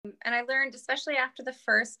And I learned, especially after the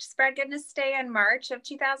first Spread Goodness Day in March of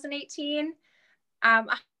 2018, 100%,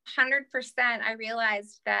 I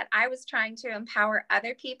realized that I was trying to empower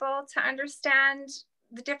other people to understand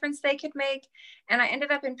the difference they could make. And I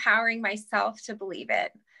ended up empowering myself to believe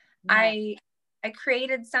it. Yeah. I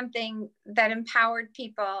created something that empowered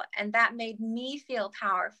people, and that made me feel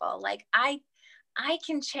powerful. Like I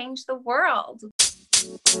can change the world.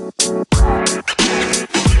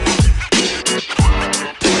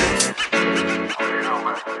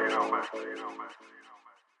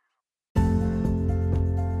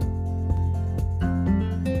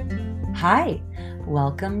 Hi,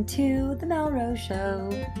 welcome to The Melrose Show.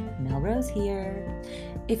 Melrose here.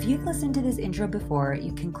 If you've listened to this intro before,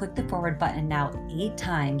 you can click the forward button now 8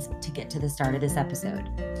 times to get to the start of this episode.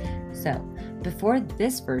 So, before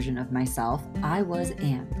this version of myself, I was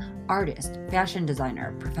Anne, artist, fashion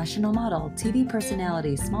designer, professional model, TV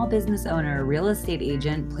personality, small business owner, real estate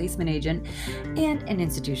agent, placement agent, and an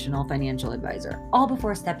institutional financial advisor, all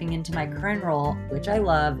before stepping into my current role, which I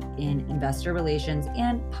love, in investor relations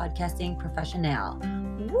and podcasting professional.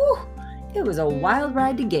 Woo! It was a wild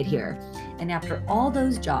ride to get here. And after all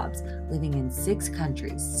those jobs, living in 6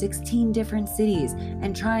 countries, 16 different cities,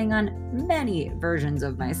 and trying on many versions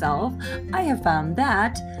of myself, I have found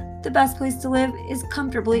that the best place to live is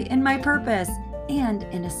comfortably in my purpose and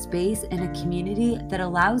in a space and a community that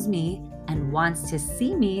allows me and wants to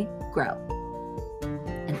see me grow.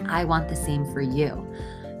 And I want the same for you.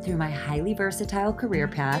 Through my highly versatile career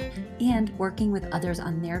path and working with others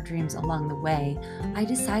on their dreams along the way, I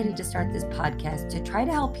decided to start this podcast to try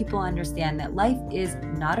to help people understand that life is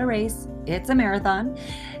not a race, it's a marathon.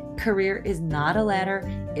 Career is not a ladder,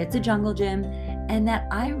 it's a jungle gym. And that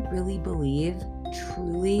I really believe,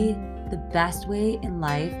 truly, the best way in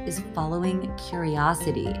life is following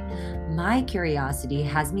curiosity. My curiosity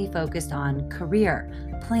has me focused on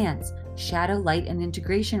career, plants, shadow, light, and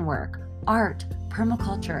integration work, art,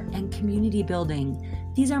 permaculture, and community building.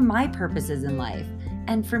 These are my purposes in life,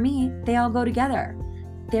 and for me, they all go together.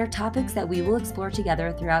 They're topics that we will explore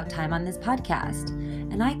together throughout time on this podcast,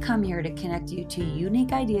 and I come here to connect you to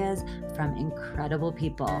unique ideas from incredible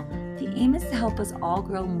people. The aim is to help us all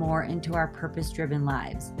grow more into our purpose-driven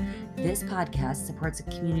lives. This podcast supports a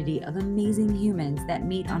community of amazing humans that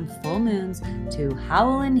meet on full moons to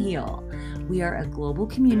howl and heal. We are a global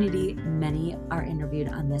community. Many are interviewed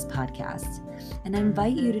on this podcast, and I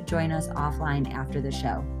invite you to join us offline after the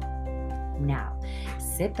show. Now,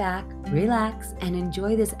 sit back, relax, and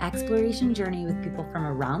enjoy this exploration journey with people from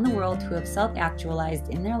around the world who have self-actualized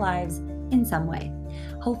in their lives in some way.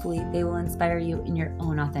 Hopefully, they will inspire you in your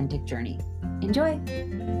own authentic journey. Enjoy!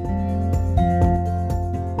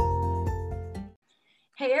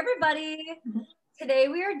 Hey, everybody! Today,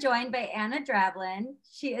 we are joined by Anna Dravlin.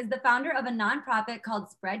 She is the founder of a nonprofit called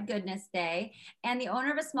Spread Goodness Day and the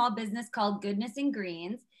owner of a small business called Goodness and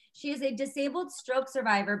Greens. She is a disabled stroke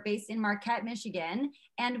survivor based in Marquette, Michigan.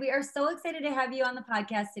 And we are so excited to have you on the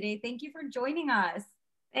podcast today. Thank you for joining us.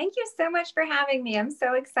 Thank you so much for having me. I'm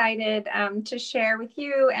so excited to share with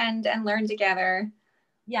you and learn together.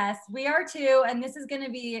 Yes, we are too. And this is going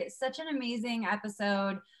to be such an amazing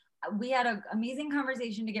episode. We had an amazing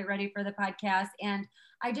conversation to get ready for the podcast. And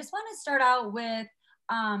I just want to start out with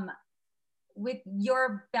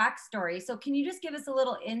your backstory. So can you just give us a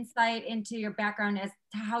little insight into your background as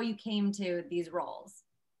to how you came to these roles?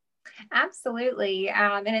 Absolutely.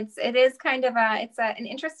 And it is kind of an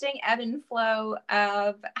interesting ebb and flow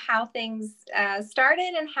of how things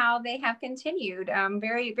started and how they have continued.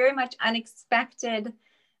 Very, very much unexpected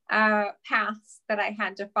paths that I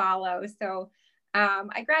had to follow. So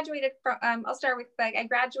I graduated from, I'll start with, I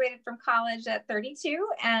graduated from college at 32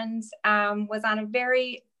 and was on a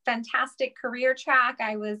very fantastic career track.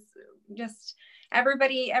 I was just,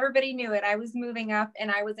 everybody knew it. I was moving up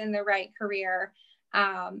and I was in the right career.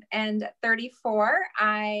 And at 34,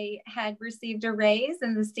 I had received a raise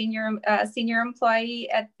in the senior employee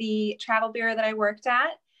at the travel bureau that I worked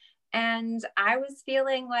at. And I was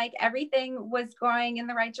feeling like everything was going in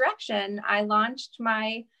the right direction. I launched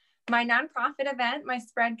my nonprofit event, my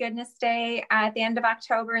Spread Goodness Day, at the end of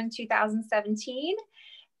October in 2017.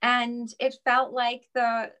 And it felt like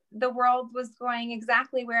the world was going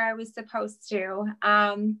exactly where I was supposed to.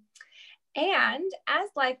 And as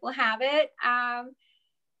life will have it,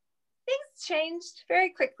 things changed very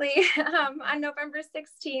quickly. On November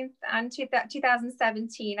 16th,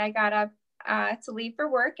 2017, I got up to leave for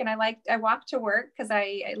work, and I walked to work because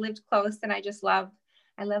I lived close, and I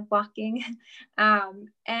love walking.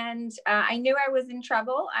 And I knew I was in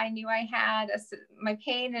trouble. I knew I had my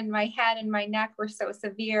pain in my head and my neck were so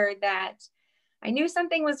severe that I knew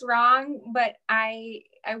something was wrong, but I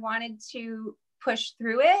wanted to push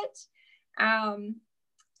through it. And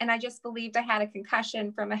I just believed I had a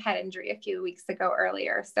concussion from a head injury a few weeks ago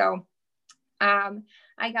earlier. So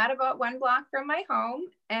I got about 1 block from my home,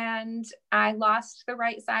 and I lost the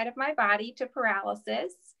right side of my body to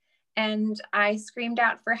paralysis. And I screamed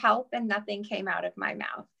out for help, and nothing came out of my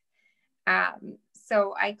mouth.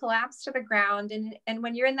 So I collapsed to the ground. And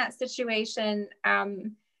when you're in that situation,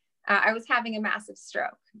 I was having a massive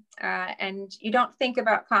stroke. And you don't think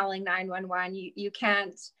about calling 911. You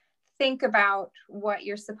can't think about what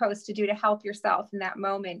you're supposed to do to help yourself in that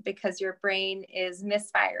moment, because your brain is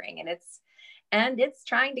misfiring and it's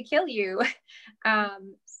trying to kill you.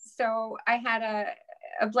 So I had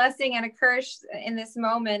a blessing and a curse in this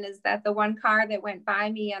moment, is that the one car that went by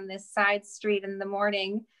me on this side street in the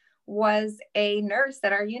morning was a nurse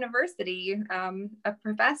at our university, a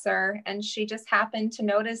professor, and she just happened to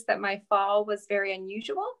notice that my fall was very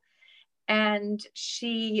unusual. And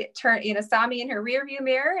she saw me in her rearview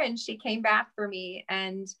mirror, and she came back for me.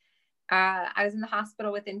 And I was in the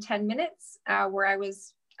hospital within 10 minutes, where I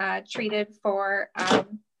was treated for a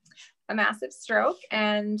massive stroke,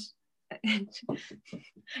 and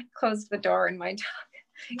closed the door, and my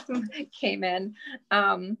dog came in.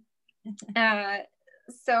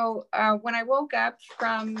 So when I woke up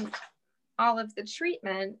from all of the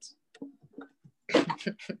treatment,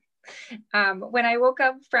 when I woke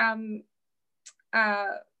up from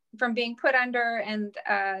being put under, and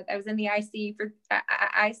I was in the ICU for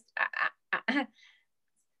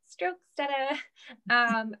stroke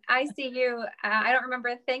ICU. I don't remember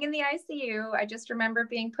a thing in the ICU. I just remember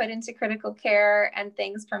being put into critical care and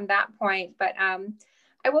things from that point. But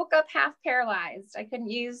I woke up half paralyzed. I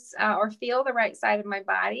couldn't use or feel the right side of my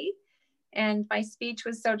body. And my speech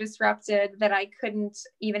was so disrupted that I couldn't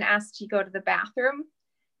even ask to go to the bathroom.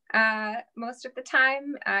 Most of the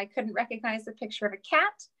time, I couldn't recognize the picture of a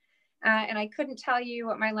cat. And I couldn't tell you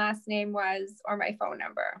what my last name was or my phone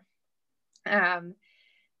number.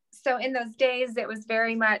 So in those days, it was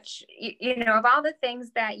very much, of all the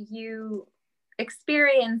things that you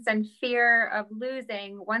experience and fear of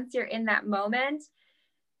losing, once you're in that moment,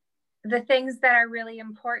 the things that are really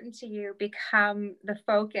important to you become the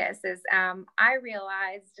focus. I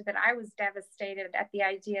realized that I was devastated at the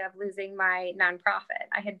idea of losing my nonprofit.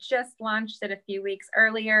 I had just launched it a few weeks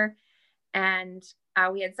earlier, and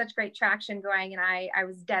we had such great traction going, and I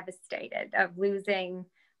was devastated of losing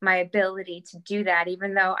my ability to do that,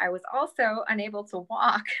 even though I was also unable to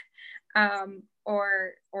walk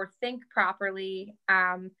or think properly.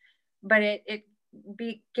 But it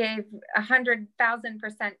gave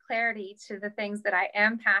 100,000% clarity to the things that I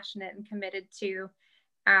am passionate and committed to.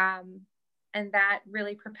 And that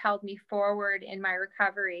really propelled me forward in my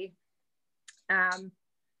recovery.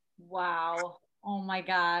 Wow. Oh my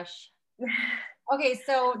gosh. Okay,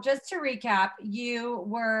 so just to recap, you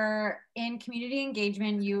were in community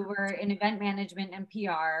engagement, you were in event management and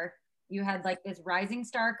PR. You had like this rising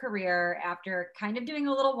star career after kind of doing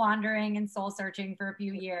a little wandering and soul searching for a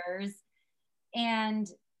few years. And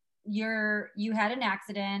you had an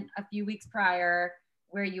accident a few weeks prior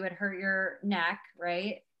where you had hurt your neck,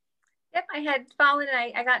 right? Yep, I had fallen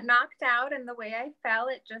and I got knocked out, and the way I fell,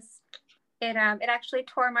 it actually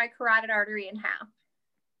tore my carotid artery in half.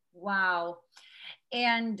 Wow.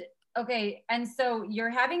 And okay, and so you're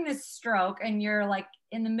having this stroke, and you're like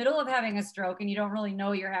in the middle of having a stroke, and you don't really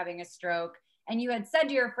know you're having a stroke. And you had said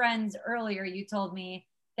to your friends earlier, you told me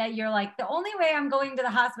that you're like, the only way I'm going to the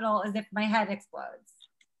hospital is if my head explodes.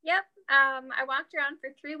 Yep. I walked around for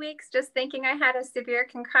 3 weeks just thinking I had a severe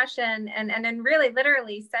concussion, and then really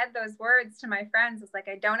literally said those words to my friends. It's like,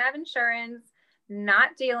 I don't have insurance,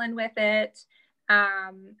 not dealing with it.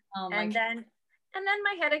 And then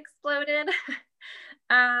my head exploded.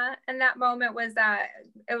 And that moment was,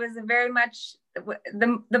 it was very much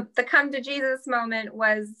the come to Jesus moment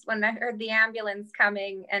was when I heard the ambulance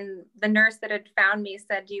coming, and the nurse that had found me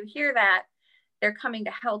said, "Do you hear that? They're coming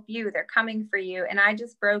to help you. They're coming for you." And I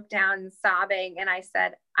just broke down sobbing, and I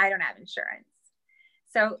said, "I don't have insurance."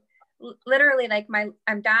 So literally, like,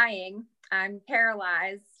 I'm dying, I'm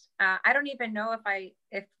paralyzed. I don't even know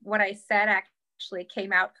if what I said actually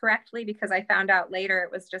came out correctly, because I found out later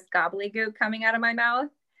it was just gobbledygook coming out of my mouth.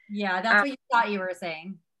 Yeah, that's what you thought you were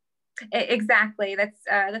saying. Exactly. That's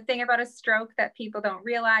the thing about a stroke that people don't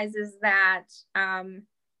realize, is that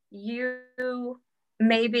you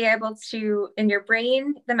may be able to, in your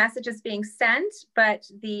brain, the message is being sent, but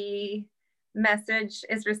the message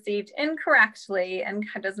is received incorrectly and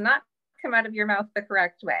does not come out of your mouth the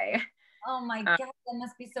correct way. Oh my God, that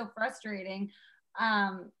must be so frustrating.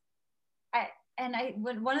 And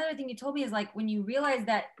one other thing you told me is like when you realized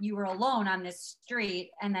that you were alone on this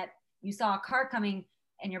street and that you saw a car coming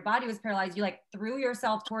and your body was paralyzed, you like threw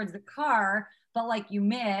yourself towards the car, but like you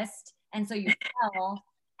missed. And so you fell.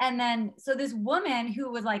 And then, so this woman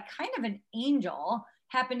who was like kind of an angel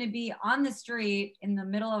happened to be on the street in the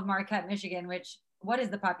middle of Marquette, Michigan, which, what is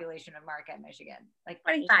the population of Marquette, Michigan? Like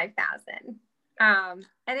 25,000. And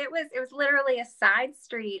it was literally a side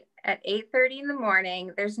street at 8:30 in the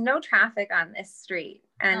morning. There's no traffic on this street.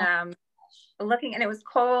 And looking, and it was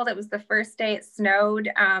cold. It was the first day it snowed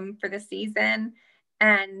for the season.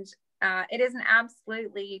 And it is an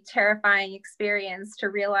absolutely terrifying experience to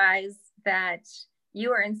realize that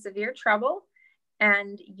you are in severe trouble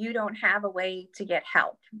and you don't have a way to get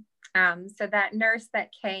help. So that nurse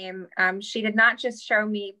that came, she did not just show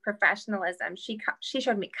me professionalism. She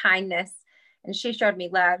showed me kindness and she showed me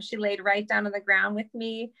love. She laid right down on the ground with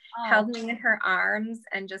me, held me in her arms,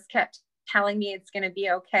 and just kept telling me it's going to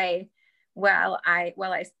be okay while I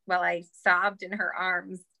sobbed in her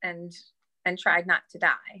arms and tried not to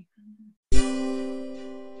die.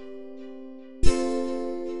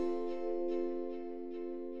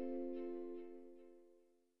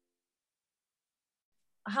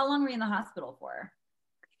 How long were you in the hospital for?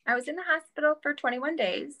 I was in the hospital for 21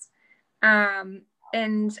 days.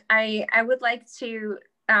 And I would like to,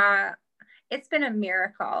 it's been a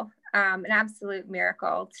miracle, an absolute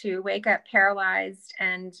miracle to wake up paralyzed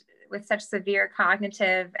and with such severe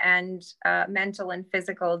cognitive and mental and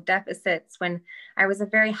physical deficits when I was a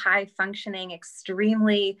very high functioning,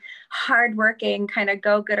 extremely hardworking kind of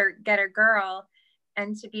go-getter girl.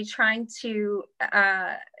 And to be trying to,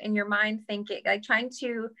 in your mind, thinking, like trying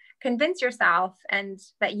to convince yourself and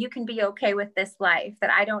that you can be okay with this life, that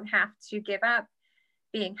I don't have to give up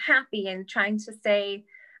being happy, and trying to say,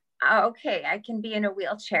 okay, I can be in a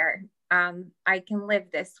wheelchair. I can live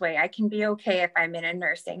this way. I can be okay if I'm in a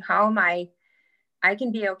nursing home. I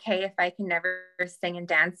can be okay if I can never sing and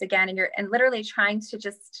dance again. And literally trying to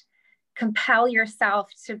just compel yourself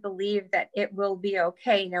to believe that it will be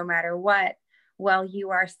okay no matter what, while you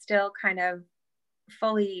are still kind of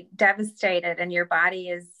fully devastated and your body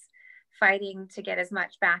is fighting to get as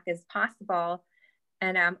much back as possible.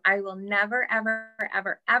 And I will never, ever,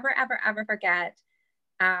 ever, ever, ever, ever forget.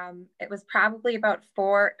 It was probably about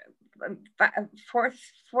fourth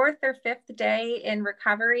or fifth day in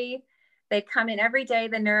recovery. They'd come in every day,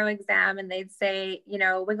 the neuro exam, and they'd say,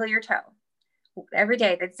 wiggle your toe. Every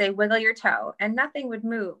day they'd say, wiggle your toe, and nothing would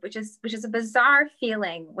move, which is a bizarre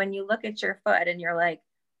feeling when you look at your foot and you're like,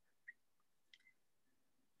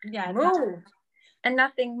 yeah, move, and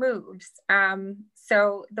nothing moves.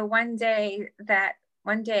 So the one day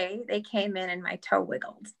they came in and my toe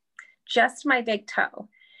wiggled, just my big toe.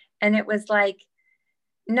 And it was like,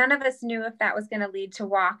 none of us knew if that was going to lead to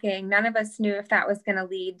walking. None of us knew if that was going to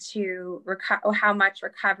lead to how much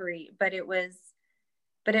recovery, but it was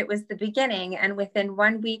the beginning. And within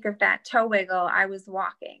 1 week of that toe wiggle, I was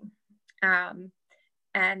walking.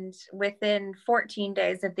 And within 14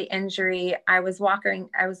 days of the injury, I was walking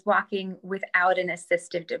without an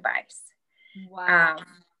assistive device. Wow.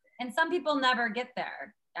 And some people never get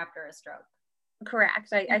there after a stroke.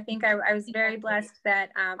 Correct. I think I was very blessed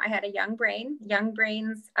that I had a young brain. Young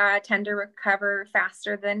brains tend to recover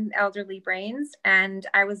faster than elderly brains. And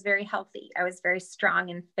I was very healthy. I was very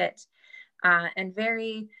strong and fit, and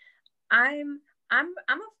very, I'm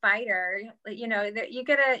a fighter. You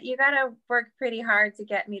gotta work pretty hard to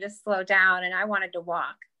get me to slow down. And I wanted to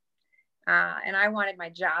walk, and I wanted my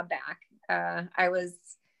job back. I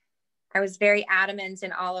was very adamant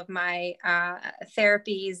in all of my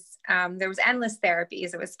therapies. There was endless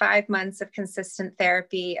therapies. It was 5 months of consistent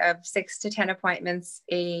therapy of 6 to 10 appointments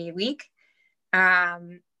a week.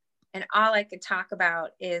 And all I could talk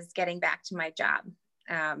about is getting back to my job.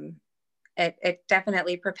 It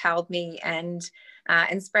definitely propelled me, and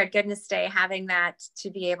Spread Goodness Day, having that to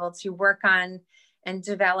be able to work on and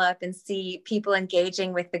develop and see people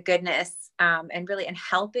engaging with the goodness, and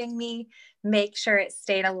helping me make sure it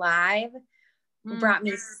stayed alive, brought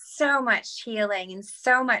me so much healing and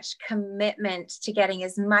so much commitment to getting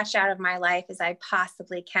as much out of my life as I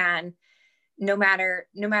possibly can, no matter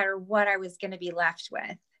what I was going to be left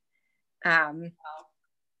with.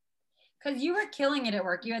 Because you were killing it at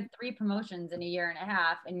work. You had 3 promotions in a year and a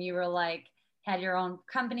half, and you were like, had your own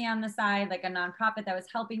company on the side, like a nonprofit that was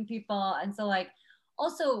helping people. And so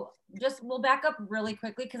also we'll back up really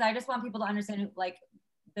quickly, because I just want people to understand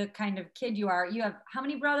the kind of kid you are. You have how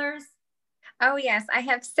many brothers? Oh yes, I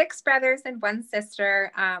have 6 brothers and 1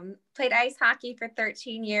 sister. Played ice hockey for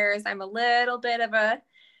 13 years. I'm a little bit of a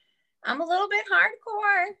I'm a little bit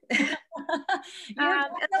hardcore. You're And I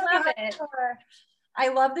love definitely it. hardcore. I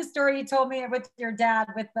love the story you told me with your dad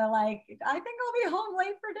with the like, I think I'll be home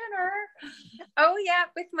late for dinner. Oh yeah,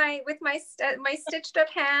 my stitched up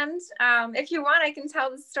hand. If you want, I can tell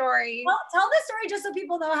the story. Well, tell the story just so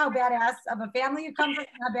people know how badass of a family you come from,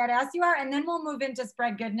 how badass you are, and then we'll move into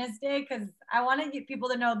Spread Goodness Day because I want to get people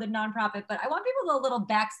to know the nonprofit, but I want people to know a little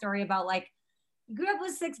backstory about like you grew up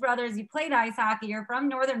with six brothers, you played ice hockey, you're from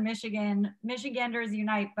Northern Michigan, Michiganders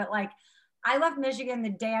unite, but like I left Michigan the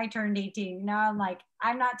day I turned 18. Now I'm like,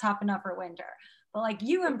 I'm not tough enough for winter, but like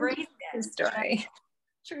you embraced it. True story.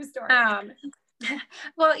 True story.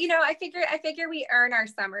 Well, I figure we earn our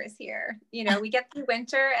summers here. We get through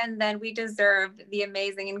winter and then we deserve the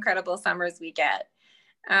amazing, incredible summers we get.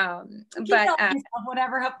 Keep But telling yourself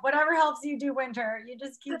whatever helps you do winter. You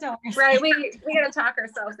just keep telling yourself. right, we got to talk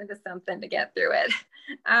ourselves into something to get through it.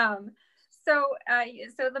 So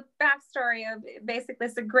the backstory of basically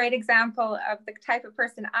it's a great example of the type of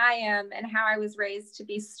person I am and how I was raised to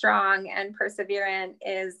be strong and perseverant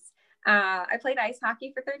is I played ice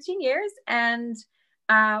hockey for 13 years. And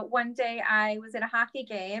one day I was in a hockey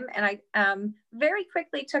game and I very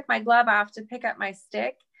quickly took my glove off to pick up my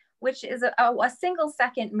stick, which is a single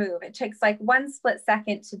second move. It takes like one split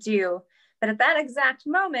second to do. But at that exact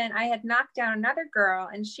moment, I had knocked down another girl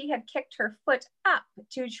and she had kicked her foot up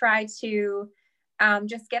to try to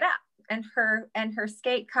just get up. And her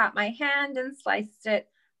skate caught my hand and sliced it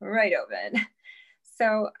right open.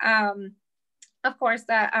 So, of course,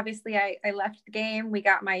 obviously I left the game. We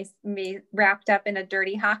got me wrapped up in a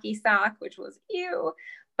dirty hockey sock, which was ew.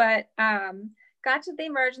 But got to the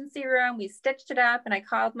emergency room. We stitched it up and I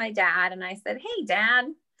called my dad and I said, "Hey, Dad."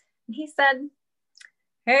 And he said,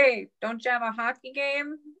 "Hey, don't you have a hockey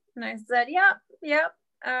game?" And I said, "Yep.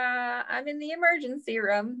 I'm in the emergency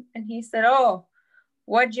room." And he said, "Oh,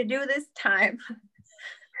 what'd you do this time?"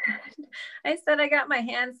 I said, "I got my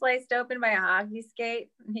hand sliced open by a hockey skate."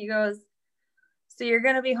 And he goes, "So you're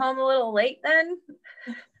going to be home a little late then?"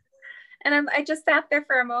 And I just sat there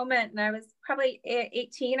for a moment and I was probably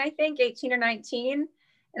 18, I think 18 or 19.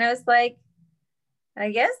 And I was like,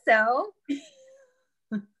 "I guess so."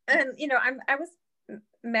 And, I was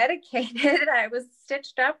medicated. I was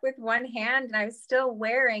stitched up with one hand and I was still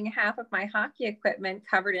wearing half of my hockey equipment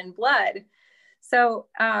covered in blood. So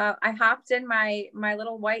I hopped in my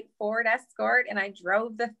little white Ford Escort and I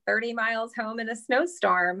drove the 30 miles home in a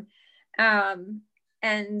snowstorm.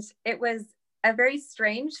 And it was a very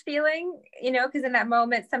strange feeling, because in that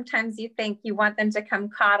moment, sometimes you think you want them to come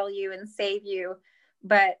coddle you and save you,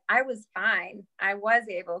 but I was fine. I was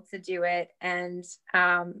able to do it. And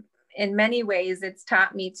in many ways, it's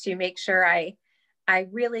taught me to make sure I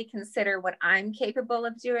really consider what I'm capable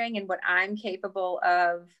of doing and what I'm capable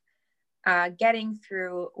of getting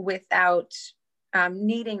through without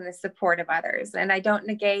needing the support of others. And I don't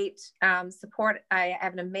negate support. I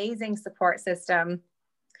have an amazing support system,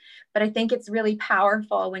 but I think it's really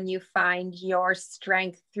powerful when you find your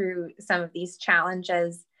strength through some of these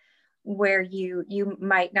challenges where you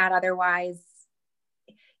might not otherwise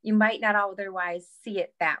see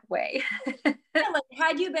it that way. Yeah, like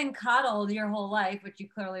had you been coddled your whole life, which you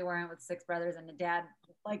clearly weren't with six brothers and a dad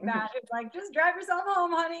like that, it's like, just drive yourself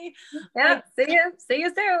home, honey. Yeah, like, see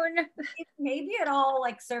you soon. Maybe it all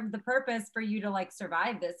like served the purpose for you to like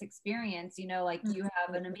survive this experience. Like you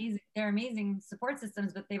have they're amazing support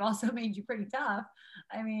systems, but they've also made you pretty tough.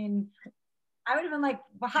 I mean, I would have been like,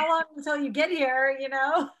 well, how long until you get here?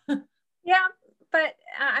 Yeah, but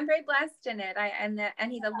I'm very blessed in it.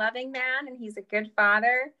 And he's a loving man and he's a good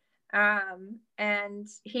father. And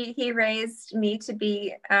he raised me to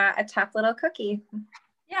be a tough little cookie.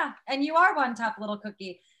 Yeah, and you are one tough little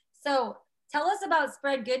cookie. So tell us about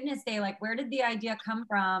Spread Goodness Day. Like, where did the idea come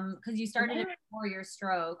from? Because you started it before your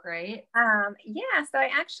stroke, right? Yeah, so I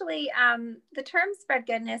actually, the term Spread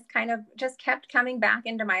Goodness kind of just kept coming back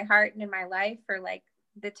into my heart and in my life for like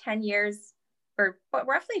the 10 years, or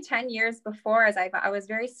roughly 10 years before, as I was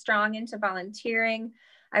very strong into volunteering.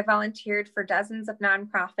 I volunteered for dozens of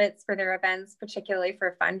nonprofits for their events, particularly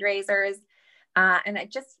for fundraisers. And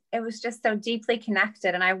it was just so deeply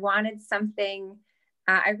connected. And I wanted something,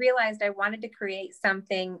 I realized I wanted to create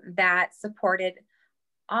something that supported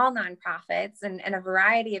all nonprofits and a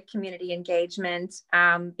variety of community engagement,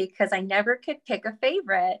 because I never could pick a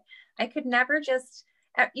favorite. I could never just,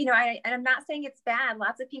 and I'm not saying it's bad.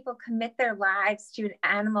 Lots of people commit their lives to an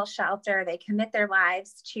animal shelter. They commit their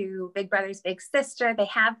lives to Big Brothers Big Sister. They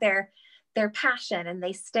have their passion and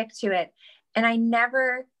they stick to it. And I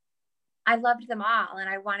loved them all. And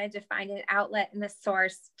I wanted to find an outlet and a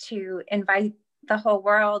source to invite the whole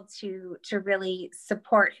world to really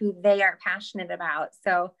support who they are passionate about.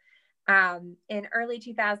 So in early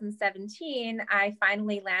 2017, I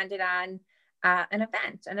finally landed on an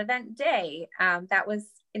event day. That was,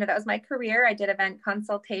 that was my career. I did event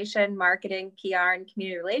consultation, marketing, PR, and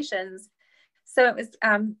community relations. So it was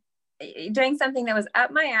doing something that was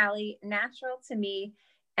up my alley, natural to me,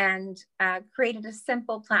 and created a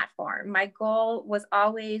simple platform. My goal was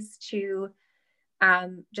always to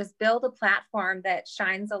just build a platform that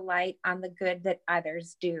shines a light on the good that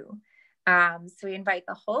others do. So we invite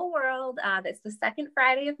the whole world. That's the second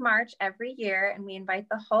Friday of March every year, and we invite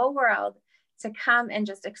the whole world to come and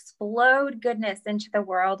just explode goodness into the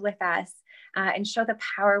world with us, and show the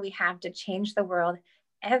power we have to change the world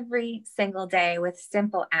every single day with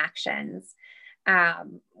simple actions.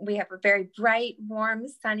 We have a very bright, warm,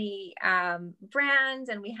 sunny brand,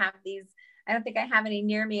 and we have these, I don't think I have any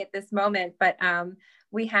near me at this moment, but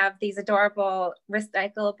we have these adorable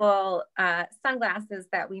recyclable sunglasses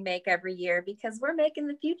that we make every year because we're making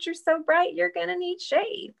the future so bright, you're going to need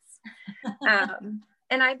shades.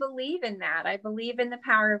 And I believe in that. I believe in the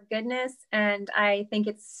power of goodness. And I think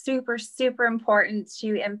it's super, super important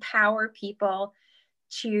to empower people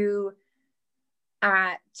to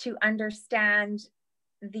understand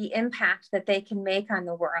the impact that they can make on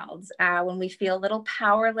the world. When we feel a little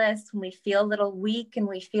powerless, when we feel a little weak, and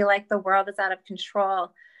we feel like the world is out of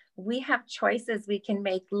control, we have choices we can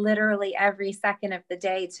make literally every second of the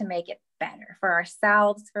day to make it better for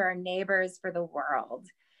ourselves, for our neighbors, for the world.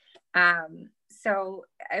 So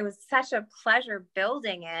it was such a pleasure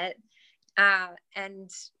building it.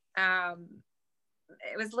 And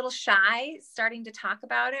it was a little shy starting to talk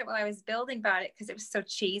about it while I was building about it because it was so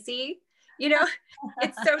cheesy.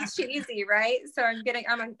 It's so cheesy, right? So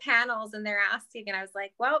I'm on panels and they're asking, and I was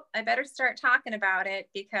like, well, I better start talking about it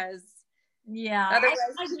because otherwise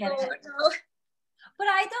I get it. But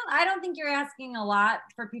I don't think you're asking a lot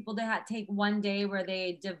for people to take one day where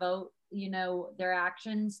they devote, their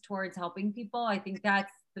actions towards helping people. I think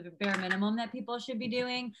that's the bare minimum that people should be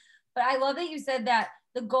doing. But I love that you said that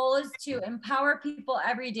the goal is to empower people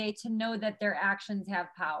every day to know that their actions have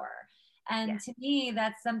power. And to me,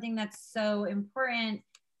 that's something that's so important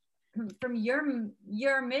from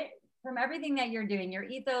from everything that you're doing, your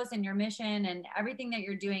ethos and your mission and everything that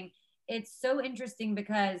you're doing. It's so interesting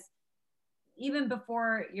because even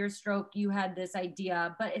before your stroke, you had this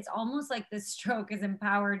idea, but it's almost like this stroke has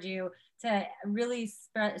empowered you to really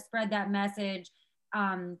spread that message,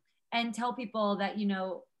 and tell people that,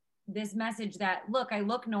 this message that, look, I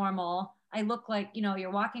look normal. I look like,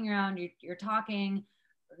 you're walking around, you're talking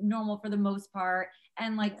normal for the most part.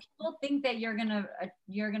 And like, people think that you're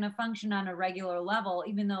gonna function on a regular level,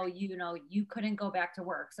 even though, you couldn't go back to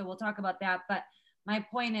work. So we'll talk about that. But my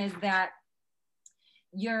point is that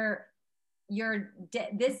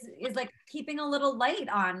this is like keeping a little light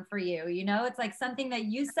on for you. It's like something that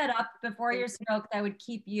you set up before your stroke that would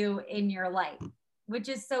keep you in your light, which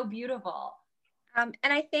is so beautiful. And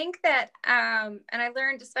I think that, and I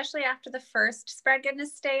learned, especially after the first Spread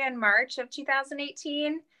Goodness Day in March of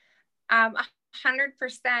 2018, 100%,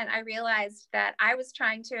 I realized that I was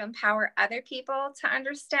trying to empower other people to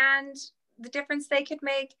understand the difference they could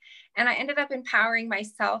make. And I ended up empowering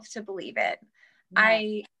myself to believe it.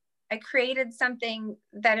 Nice. I created something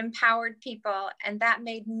that empowered people, and that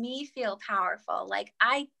made me feel powerful. Like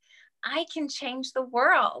I can change the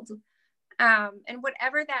world. And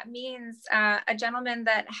whatever that means. A gentleman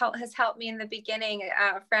that has helped me in the beginning,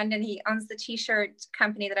 a friend, and he owns the t-shirt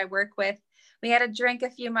company that I work with. We had a drink a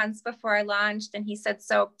few months before I launched, and he said,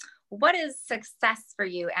 so what is success for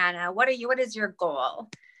you, Anna? What is your goal?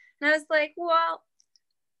 And I was like, well,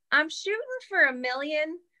 I'm shooting for 1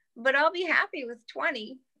 million, but I'll be happy with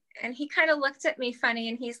 20. And he kind of looked at me funny,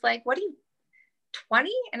 and he's like, what are you,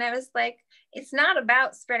 20? And I was like, it's not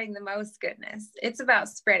about spreading the most goodness. It's about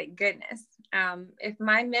spreading goodness. If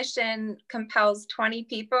my mission compels 20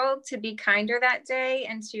 people to be kinder that day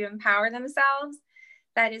and to empower themselves,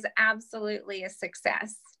 that is absolutely a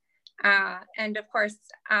success. And of course,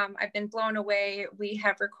 I've been blown away. We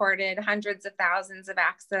have recorded hundreds of thousands of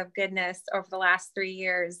acts of goodness over the last 3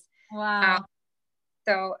 years. Wow.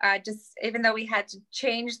 So just even though we had to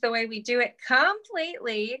change the way we do it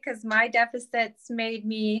completely, because my deficits made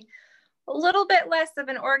me a little bit less of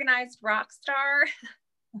an organized rock star.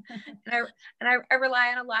 and I rely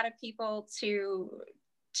on a lot of people to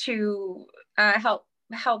help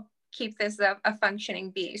keep this a functioning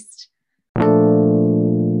beast.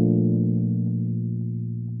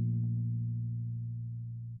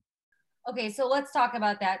 Okay, so let's talk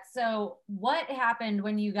about that. So what happened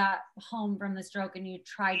when you got home from the stroke and you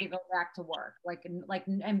tried to go back to work,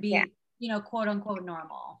 and be quote unquote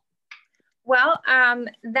normal? Well,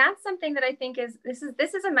 that's something that I think this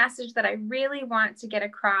is a message that I really want to get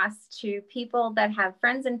across to people that have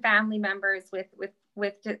friends and family members with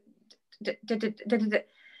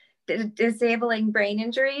disabling brain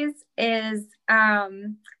injuries.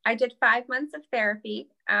 I did 5 months of therapy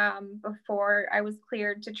before I was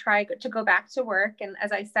cleared to try to go back to work. And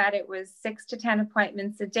as I said, it was 6 to 10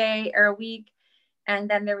 appointments a day or a week. And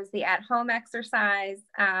then there was the at-home exercise.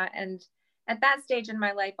 And at that stage in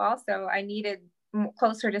my life also, I needed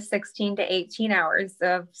closer to 16 to 18 hours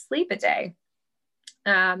of sleep a day.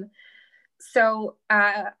 So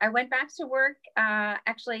I went back to work, in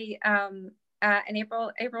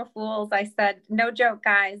April Fools. I said, no joke,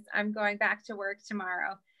 guys, I'm going back to work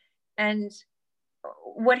tomorrow. And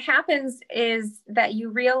what happens is that you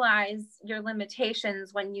realize your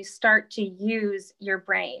limitations when you start to use your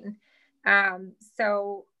brain.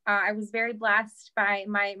 I was very blessed by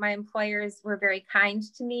my employers were very kind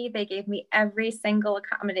to me. They gave me every single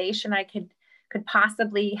accommodation I could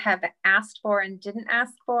possibly have asked for and didn't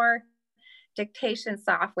ask for. Dictation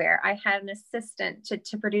software. I had an assistant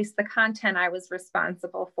to produce the content I was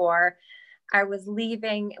responsible for. I was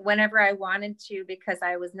leaving whenever I wanted to because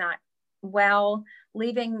I was not well,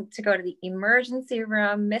 leaving to go to the emergency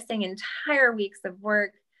room, missing entire weeks of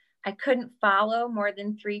work. I couldn't follow more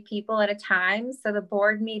than 3 people at a time. So the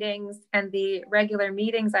board meetings and the regular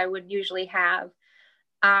meetings I would usually have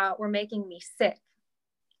were making me sick.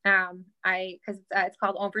 Because it's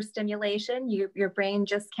called overstimulation. Your brain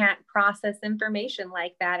just can't process information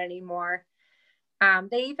like that anymore.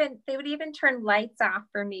 They would even turn lights off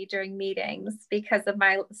for me during meetings because of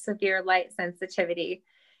my severe light sensitivity.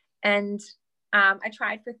 And I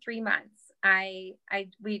tried for 3 months.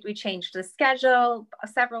 We changed the schedule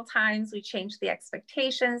several times. We changed the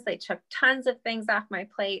expectations. They took tons of things off my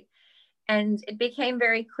plate. And it became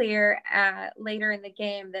very clear later in the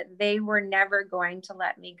game that they were never going to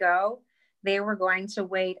let me go. They were going to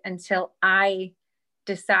wait until I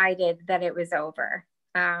decided that it was over.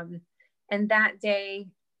 And that day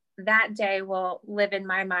will live in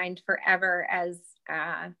my mind forever as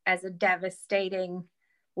a devastating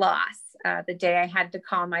loss. The day I had to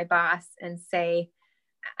call my boss and say,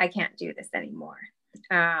 I can't do this anymore.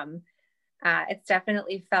 It's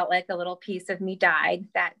definitely felt like a little piece of me died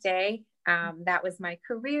that day. That was my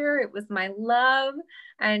career. It was my love.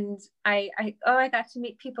 And I got to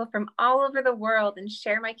meet people from all over the world and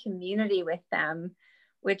share my community with them,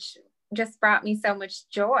 which just brought me so much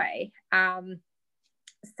joy.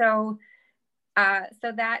 So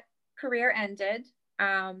that career ended.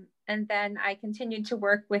 And then I continued to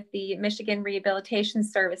work with the Michigan Rehabilitation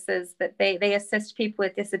Services that they assist people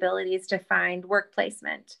with disabilities to find work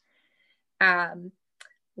placement.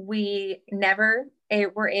 We never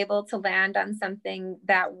were able to land on something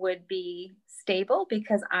that would be stable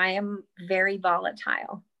because I am very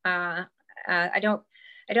volatile. I don't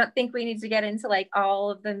think we need to get into like all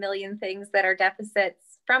of the million things that are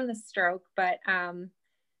deficits from the stroke, but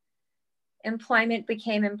employment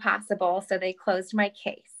became impossible. So they closed my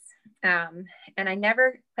case. And I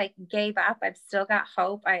never like gave up. I've still got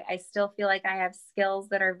hope. I still feel like I have skills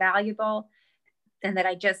that are valuable and that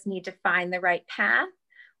I just need to find the right path,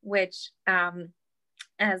 which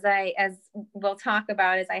as we'll talk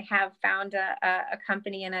about, is I have found a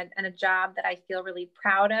company and a job that I feel really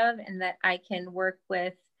proud of and that I can work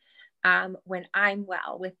with when I'm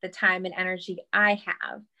well, with the time and energy I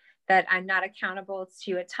have, that I'm not accountable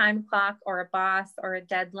to a time clock or a boss or a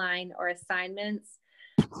deadline or assignments.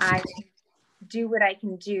 I do what I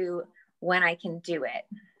can do when I can do it.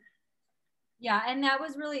 Yeah, and that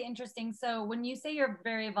was really interesting. So when you say you're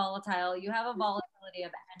very volatile, you have a volatility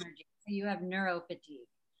of energy. So you have neurofatigue.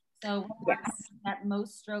 So yes, that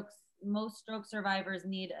most stroke survivors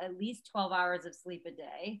need at least 12 hours of sleep a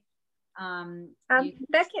day. That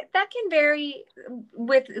can vary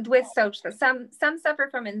with social. Some suffer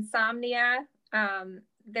from insomnia.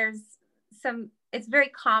 There's some. It's very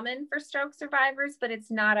common for stroke survivors, but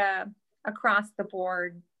it's not a across the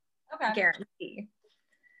board guarantee.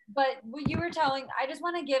 But what you were telling, I just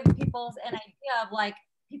want to give people an idea of like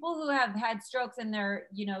people who have had strokes in their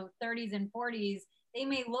 30s and 40s. They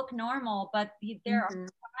may look normal, but there are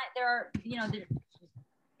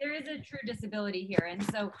there is a true disability here. And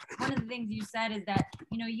so one of the things you said is that,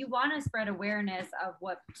 you want to spread awareness of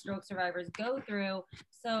what stroke survivors go through.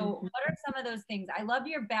 So what are some of those things? I love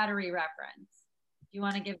your battery reference. Do you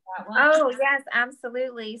want to give that one? Oh, yes,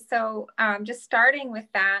 absolutely. So just starting with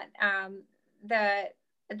that,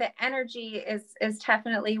 the energy is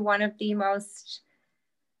definitely one of the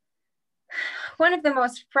one of the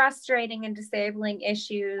most frustrating and disabling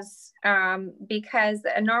issues, because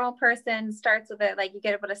a normal person starts with it, like you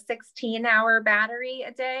get about a 16-hour battery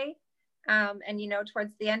a day. And, you know,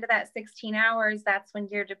 towards the end of that 16 hours, that's when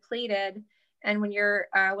you're depleted. And when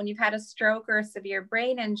you've had a stroke or a severe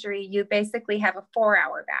brain injury, you basically have a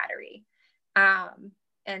 4-hour battery.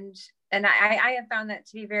 And I have found that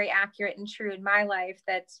to be very accurate and true in my life,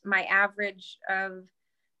 that my average of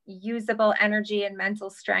usable energy and mental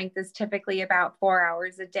strength is typically about 4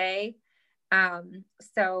 hours a day.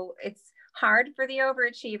 So it's hard for the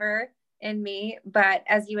overachiever in me, but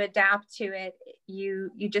as you adapt to it,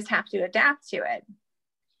 you just have to adapt to it.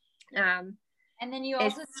 And then you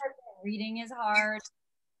also said that reading is hard.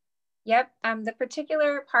 Yep. The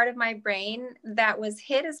particular part of my brain that was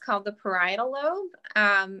hit is called the parietal lobe.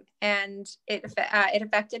 And it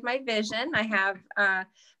affected my vision. I have,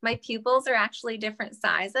 my pupils are actually different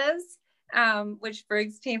sizes, which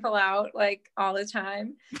freaks people out like all the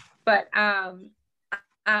time. But I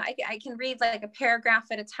can read like a paragraph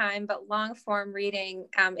at a time, but long form reading,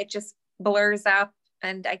 it just blurs up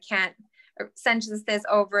and I can't sentences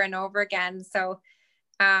over and over again. So,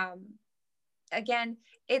 again,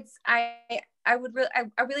 I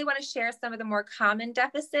really want to share some of the more common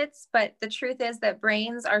deficits, but the truth is that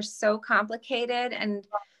brains are so complicated and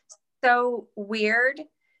so weird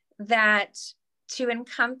that to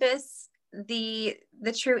encompass the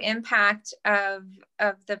true impact of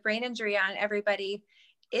the brain injury on everybody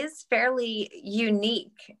is fairly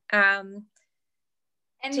unique, to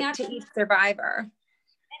each survivor.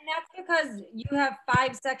 And that's because you have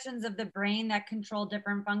 5 sections of the brain that control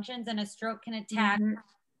different functions, and a stroke can attack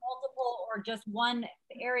multiple or just one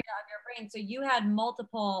area of your brain. So you had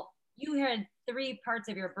 3 parts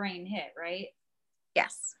of your brain hit, right?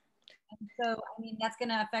 Yes. And so, I mean, that's going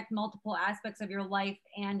to affect multiple aspects of your life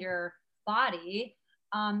and your body.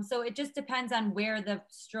 So it just depends on where the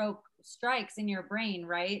stroke strikes in your brain,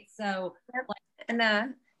 right? So,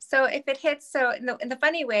 so if it hits, so in the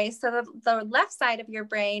funny way, so the left side of your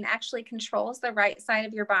brain actually controls the right side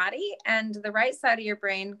of your body, and the right side of your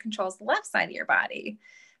brain controls the left side of your body.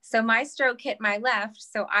 So my stroke hit my left,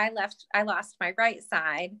 so I lost my right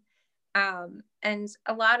side. And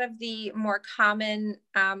a lot of the more common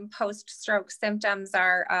post-stroke symptoms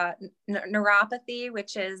are neuropathy,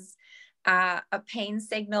 which is a pain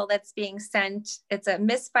signal that's being sent. It's a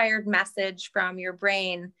misfired message from your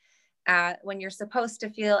brain. When you're supposed to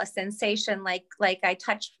feel a sensation like I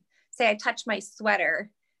touch my sweater,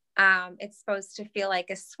 it's supposed to feel like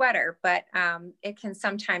a sweater, but it can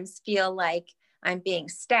sometimes feel like I'm being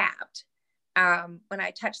stabbed. When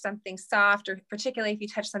I touch something soft, or particularly if you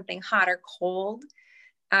touch something hot or cold,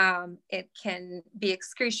 it can be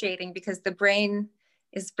excruciating because the brain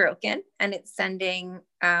is broken and it's sending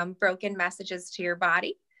broken messages to your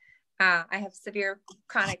body. I have severe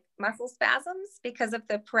chronic muscle spasms because of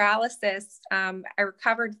the paralysis. I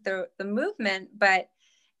recovered the movement, but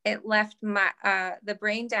it left the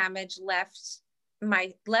brain damage left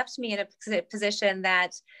me in a position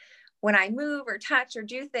that when I move or touch or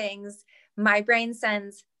do things, my brain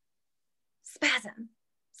sends spasm.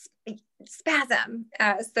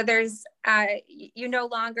 So there's, you no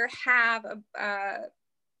longer have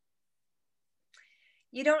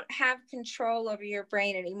you don't have control over your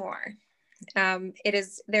brain anymore.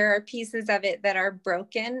 There are pieces of it that are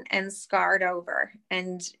broken and scarred over.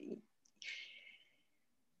 And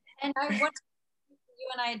what you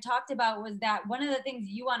and I had talked about was that one of the things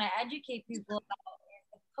you want to educate people about is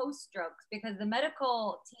the post-strokes, because the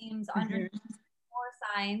medical teams understand more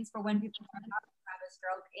signs for when people are about to have a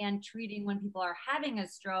stroke and treating when people are having a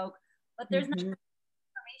stroke, but there's no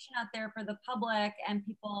information out there for the public and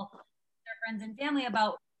people, their friends and family,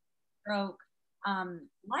 about stroke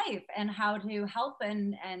life and how to help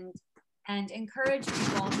and encourage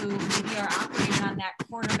people who maybe are operating on that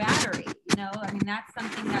quarter battery. You know, I mean, that's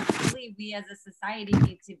something that really we as a society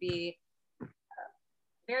need to be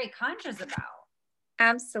very conscious about.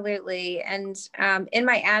 Absolutely. And in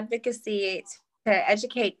my advocacy to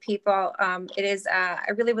educate people, it is, I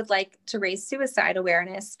really would like to raise suicide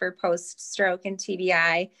awareness for post-stroke and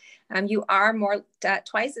TBI. You are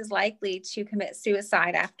twice as likely to commit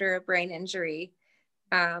suicide after a brain injury,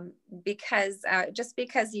 because just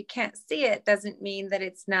because you can't see it doesn't mean that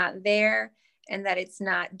it's not there and that it's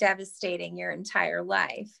not devastating your entire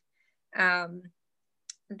life.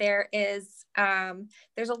 There's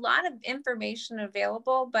a lot of information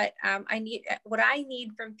available, but what I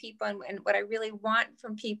need from people and what I really want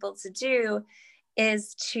from people to do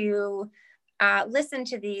is to listen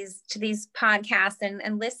to these podcasts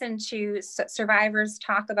and listen to survivors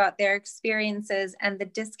talk about their experiences and the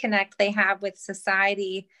disconnect they have with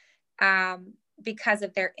society, because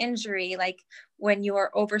of their injury, like when you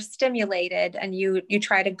are overstimulated and you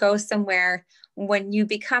try to go somewhere, when you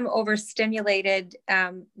become overstimulated,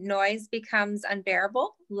 noise becomes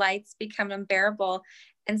unbearable, lights become unbearable,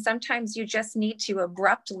 and sometimes you just need to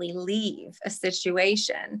abruptly leave a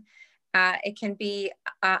situation. It can be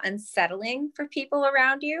unsettling for people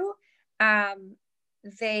around you.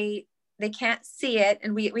 They can't see it,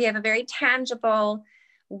 and we have a very tangible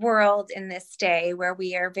world in this day where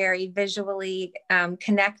we are very visually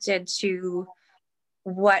connected to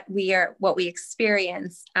what we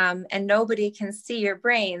experience, and nobody can see your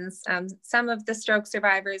brains. Some of the stroke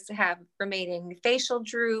survivors have remaining facial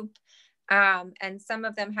droop, and some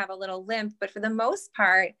of them have a little limp, but for the most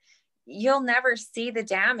part, you'll never see the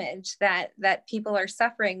damage that people are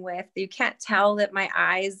suffering with. You can't tell that my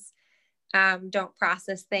eyes don't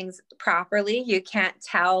process things properly. You can't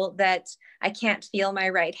tell that I can't feel my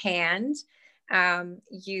right hand.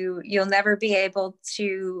 You'll never be able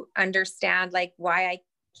to understand like why I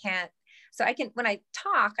can't. So I can, when I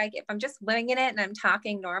talk, if I'm just winging it and I'm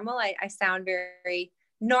talking normal, I sound very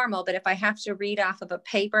normal. But if I have to read off of a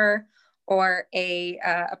paper or a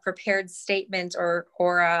prepared statement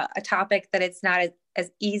or a topic that it's not as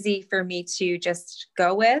easy for me to just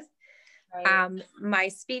go with, right. My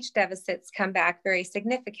speech deficits come back very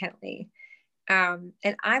significantly.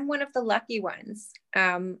 And I'm one of the lucky ones.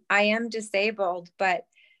 I am disabled, but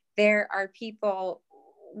there are people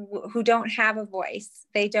who don't have a voice.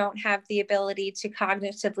 They don't have the ability to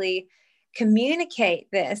cognitively communicate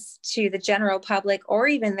this to the general public or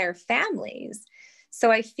even their families. So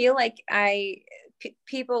I feel like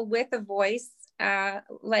people with a voice,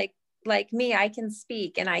 like me, I can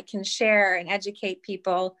speak and I can share and educate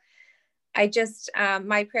people. I just,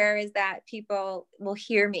 my prayer is that people will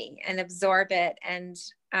hear me and absorb it and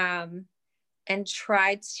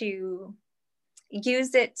try to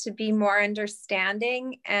use it to be more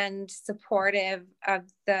understanding and supportive of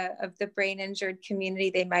the brain injured community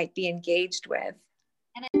they might be engaged with.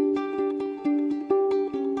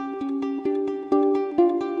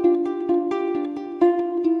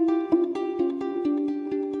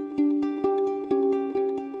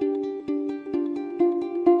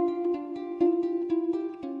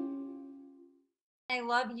 I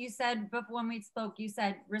love you said before when we spoke, you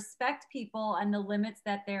said respect people and the limits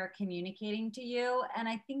that they're communicating to you. And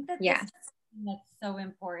I think that yes. This is that's so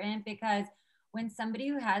important, because when somebody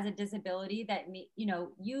who has a disability that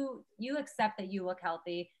you accept that you look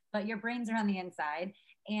healthy, but your brains are on the inside.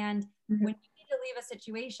 And when you need to leave a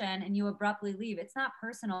situation and you abruptly leave, it's not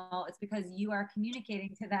personal. It's because you are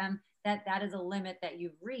communicating to them that that is a limit that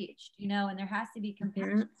you've reached, and there has to be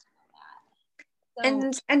compassion.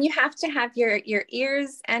 So, and you have to have your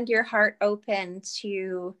ears and your heart open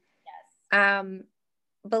to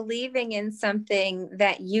believing in something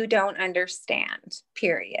that you don't understand,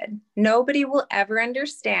 period. Nobody will ever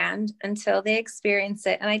understand until they experience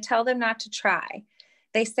it. And I tell them not to try.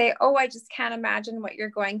 They say, oh, I just can't imagine what you're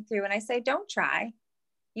going through. And I say, don't try.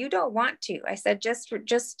 You don't want to. I said, just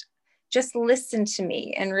listen to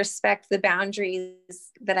me and respect the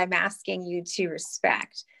boundaries that I'm asking you to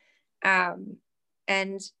respect.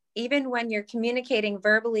 And even when you're communicating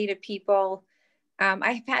verbally to people,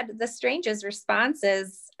 I've had the strangest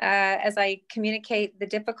responses as I communicate the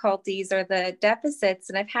difficulties or the deficits.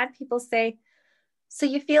 And I've had people say, so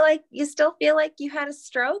you still feel like you had a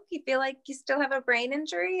stroke? You feel like you still have a brain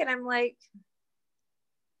injury? And I'm like,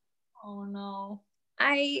 oh no.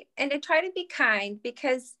 I try to be kind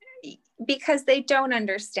because they don't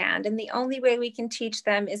understand. And the only way we can teach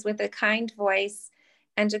them is with a kind voice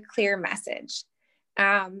and a clear message.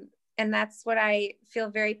 And that's what I feel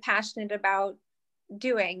very passionate about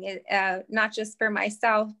doing, not just for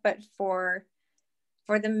myself, but for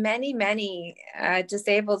the many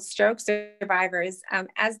disabled stroke survivors.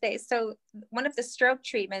 So one of the stroke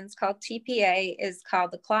treatments called TPA is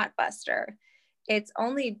called the Clot Buster. It's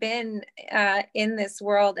only been in this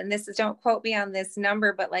world, and don't quote me on this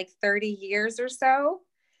number, but like 30 years or so.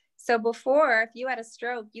 So before, if you had a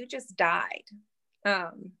stroke, you just died.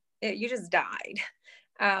 You just died.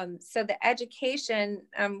 So the education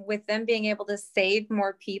with them being able to save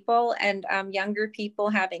more people and younger people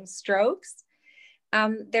having strokes,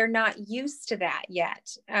 they're not used to that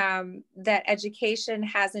yet. That education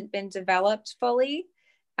hasn't been developed fully.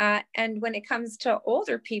 And when it comes to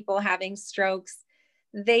older people having strokes,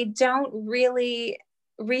 they don't really,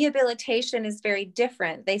 rehabilitation is very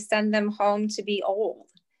different. They send them home to be old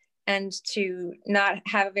and to not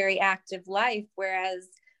have a very active life. Whereas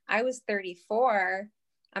I was 34,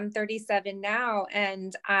 I'm 37 now,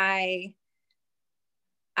 and I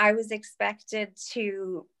was expected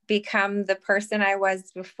to become the person I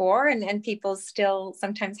was before. And people still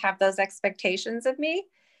sometimes have those expectations of me.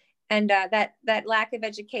 And that lack of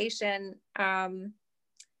education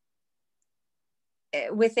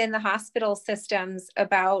within the hospital systems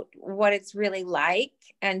about what it's really like,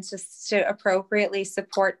 and just to appropriately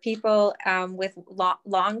support people with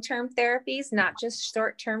long-term therapies, not just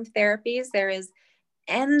short-term therapies. There is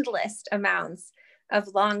endless amounts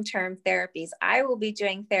of long-term therapies. I will be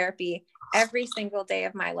doing therapy every single day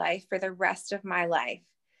of my life for the rest of my life.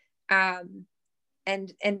 And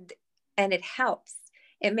it helps.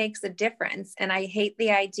 It makes a difference. And I hate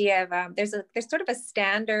the idea of there's sort of a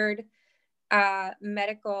standard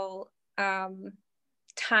medical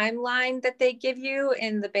timeline that they give you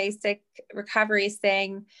in the basic recovery,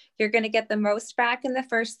 saying you're going to get the most back in the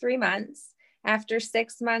first 3 months. After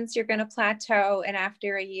 6 months, you're going to plateau. And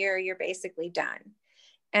after a year, you're basically done.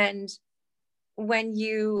 And when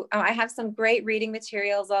I have some great reading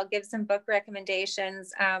materials, I'll give some book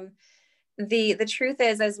recommendations. The truth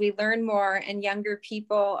is, as we learn more and younger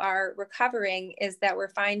people are recovering, is that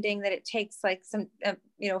we're finding that it takes like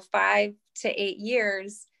 5 to 8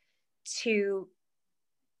 years to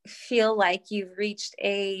feel like you've reached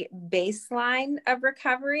a baseline of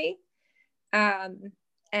recovery.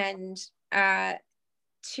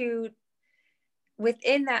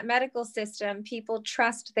 Within that medical system, people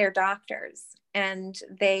trust their doctors, and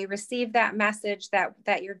they receive that message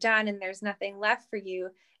that you're done and there's nothing left for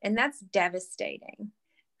you. And that's devastating.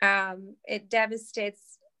 It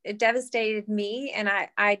devastated me, and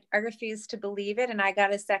I refused to believe it. And I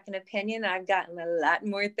got a second opinion. I've gotten a lot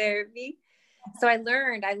more therapy. So I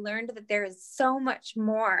learned that there is so much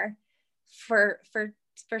more for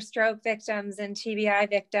stroke victims and TBI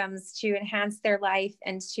victims to enhance their life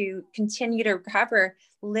and to continue to recover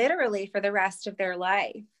literally for the rest of their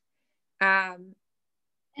life. And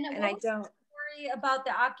I don't worry about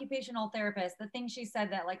the occupational therapist, the thing she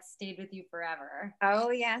said that like stayed with you forever.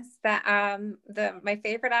 Oh yes, that my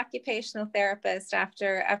favorite occupational therapist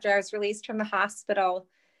after I was released from the hospital.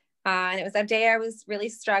 And it was that day I was really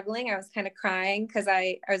struggling. I was kind of crying because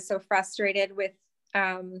I was so frustrated with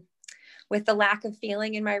the lack of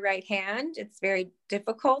feeling in my right hand. It's very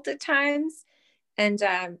difficult at times. And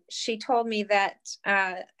she told me that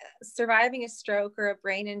surviving a stroke or a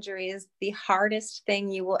brain injury is the hardest thing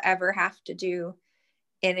you will ever have to do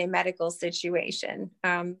in a medical situation.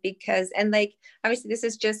 Because obviously this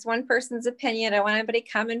is just one person's opinion. I don't want anybody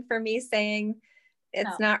coming for me saying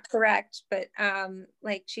it's not correct, but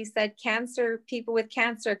like she said, people with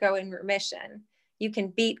cancer go in remission. You can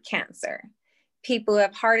beat cancer. People who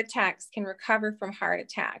have heart attacks can recover from heart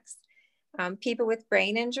attacks. People with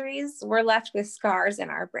brain injuries, we're left with scars in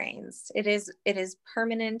our brains. It is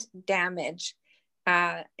permanent damage.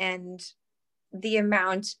 And the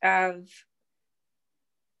amount of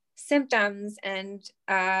symptoms and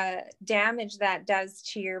damage that does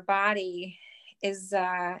to your body is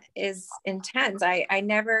intense. I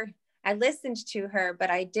listened to her, but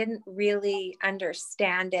I didn't really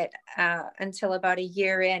understand it until about a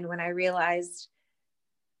year in, when I realized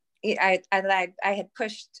I had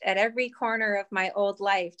pushed at every corner of my old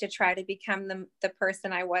life to try to become the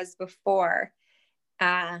person I was before.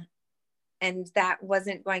 And that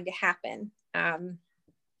wasn't going to happen. And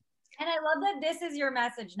I love that this is your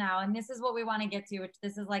message now, and this is what we want to get to, which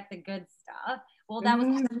this is like the good stuff. Well, that was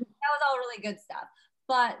all really good stuff.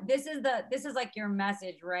 But this is like your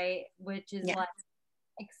message, right? Which is like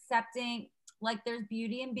accepting, like there's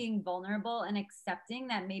beauty in being vulnerable and accepting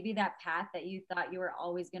that maybe that path that you thought you were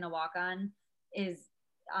always going to walk on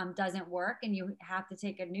doesn't work, and you have to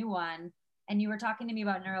take a new one. And you were talking to me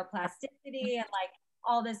about neuroplasticity and like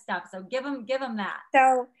all this stuff. So give them that.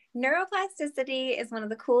 So neuroplasticity is one of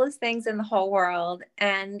the coolest things in the whole world.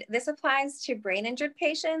 And this applies to brain injured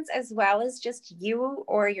patients as well as just you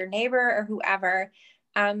or your neighbor or whoever.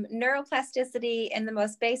 Neuroplasticity in the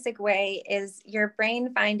most basic way is your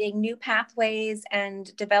brain finding new pathways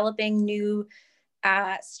and developing new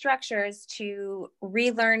structures to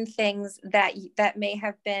relearn things that may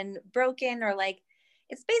have been broken, or like,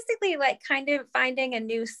 it's basically like kind of finding a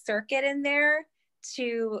new circuit in there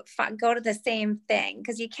to go to the same thing,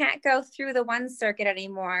 because you can't go through the one circuit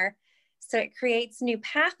anymore. So it creates new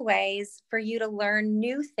pathways for you to learn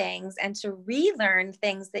new things and to relearn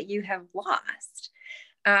things that you have lost,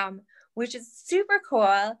 which is super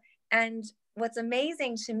cool. And what's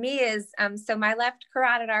amazing to me is, so my left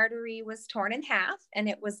carotid artery was torn in half, and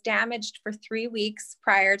it was damaged for 3 weeks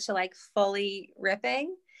prior to like fully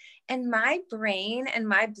ripping. And my brain and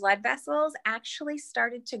my blood vessels actually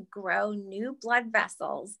started to grow new blood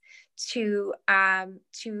vessels to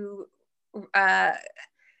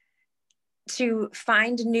to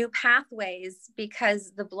find new pathways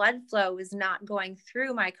because the blood flow is not going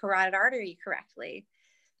through my carotid artery correctly.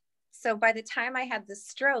 So by the time I had the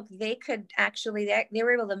stroke, they could actually, they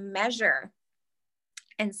were able to measure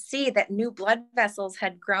and see that new blood vessels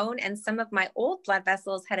had grown and some of my old blood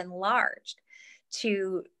vessels had enlarged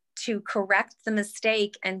to correct the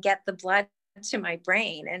mistake and get the blood to my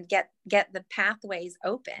brain and get the pathways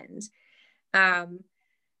opened.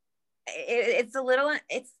 It's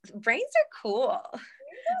brains are cool.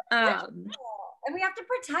 And we have to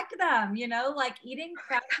protect them, you know, like eating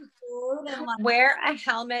crappy food and like wear a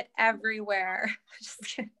helmet everywhere.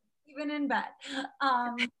 Even in bed.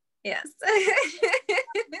 Yes.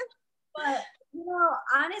 But, you know,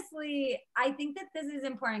 honestly, I think that this is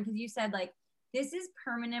important because you said like, this is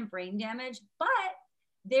permanent brain damage, but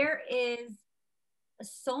there is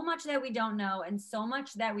so much that we don't know and so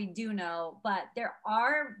much that we do know, but there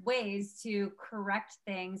are ways to correct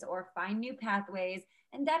things or find new pathways.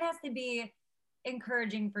 And that has to be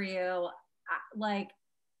encouraging for you, like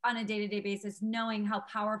on a day-to-day basis, knowing how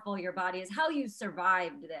powerful your body is, how you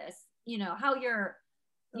survived this, you know, how you're,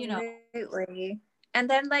 you know. Absolutely. And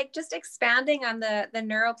then like just expanding on the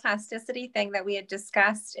neuroplasticity thing that we had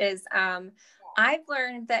discussed is, I've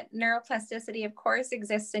learned that neuroplasticity, of course,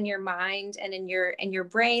 exists in your mind and in your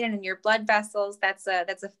brain and in your blood vessels. That's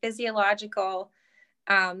a physiological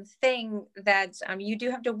thing that you do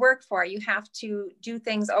have to work for. You have to do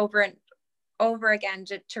things over and over again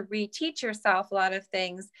to reteach yourself a lot of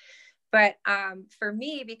things. But for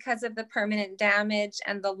me, because of the permanent damage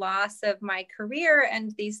and the loss of my career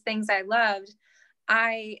and these things I loved,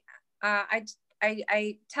 I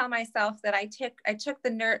tell myself that I took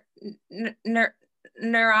the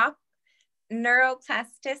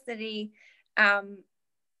neuroplasticity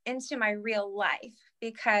into my real life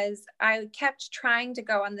because I kept trying to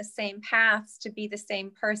go on the same paths to be the same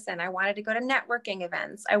person. I wanted to go to networking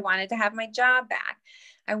events. I wanted to have my job back.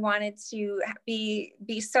 I wanted to be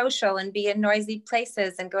social and be in noisy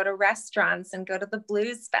places and go to restaurants and go to the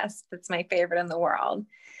Blues Fest. That's my favorite in the world.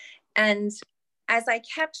 And as I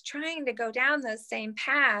kept trying to go down those same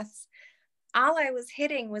paths, all I was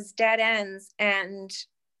hitting was dead ends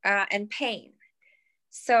and pain.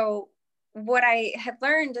 So what I had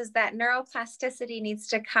learned is that neuroplasticity needs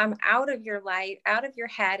to come out of your life, out of your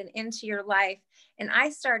head and into your life. And I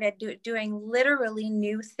started doing literally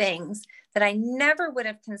new things that I never would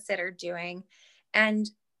have considered doing. And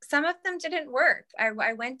some of them didn't work.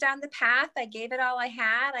 I went down the path, I gave it all I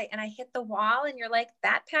had, and I hit the wall, and you're like,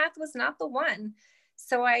 that path was not the one.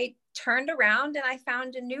 So I turned around and I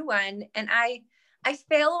found a new one, and I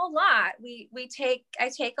fail a lot. I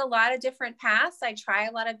take a lot of different paths. I try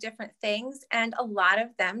a lot of different things, and a lot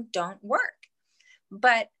of them don't work.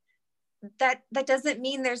 But that doesn't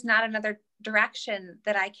mean there's not another direction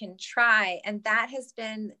that I can try. And that has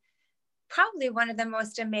been probably one of the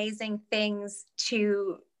most amazing things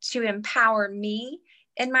to empower me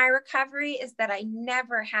in my recovery, is that I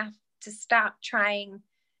never have to stop trying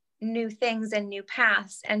new things and new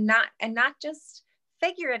paths, and not just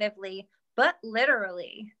figuratively, but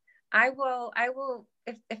literally. I will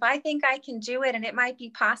if I think I can do it and it might be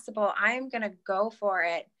possible, I am going to go for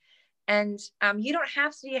it. And you don't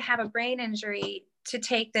have to have a brain injury to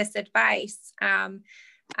take this advice.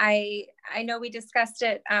 I know we discussed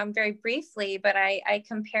it very briefly, but I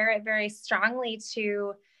compare it very strongly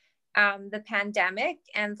to the pandemic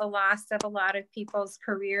and the loss of a lot of people's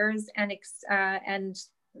careers and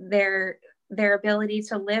their ability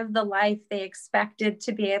to live the life they expected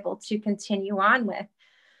to be able to continue on with.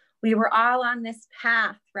 We were all on this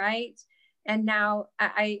path, right? And now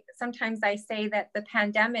sometimes I say that the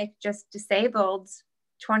pandemic just disabled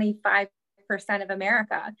 25% of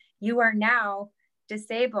America. You are now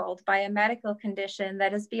disabled by a medical condition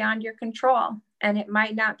that is beyond your control. And it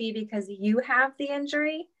might not be because you have the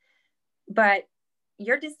injury, but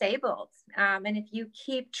you're disabled. And if you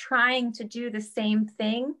keep trying to do the same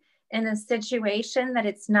thing in a situation that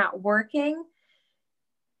it's not working,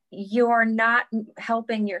 you're not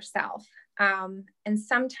helping yourself. And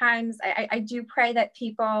sometimes I do pray that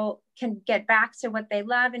people can get back to what they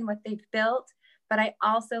love and what they've built, but I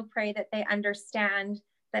also pray that they understand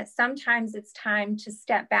that sometimes it's time to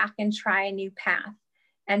step back and try a new path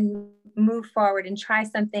and move forward and try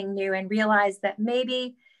something new and realize that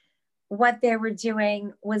maybe what they were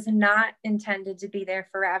doing was not intended to be there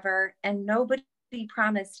forever. And nobody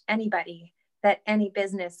promised anybody that any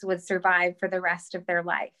business would survive for the rest of their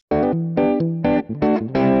life.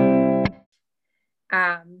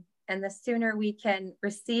 And the sooner we can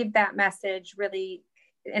receive that message really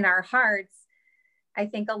in our hearts, I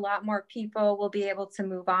think a lot more people will be able to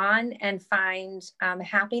move on and find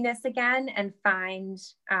happiness again, and find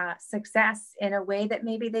success in a way that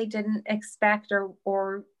maybe they didn't expect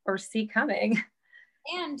or see coming.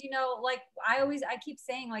 And, like I keep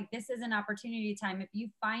saying, like, this is an opportunity time. If you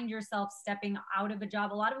find yourself stepping out of a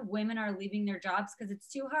job, a lot of women are leaving their jobs because it's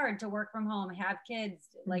too hard to work from home, have kids,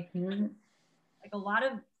 like a lot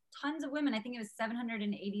of tons of women. I think it was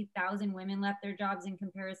 780,000 women left their jobs in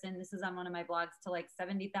comparison. This is on one of my blogs, to like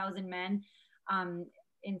 70,000 men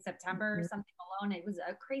in September or something alone. It was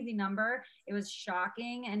a crazy number. It was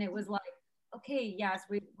shocking. And it was like, okay, yes,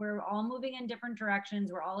 we're all moving in different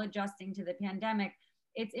directions. We're all adjusting to the pandemic.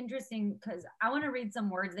 It's interesting because I want to read some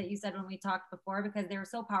words that you said when we talked before, because they were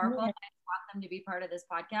so powerful. I want them to be part of this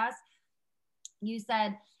podcast. You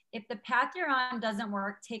said, if the path you're on doesn't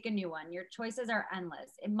work, take a new one. Your choices are endless.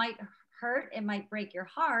 It might hurt, it might break your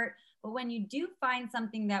heart, but when you do find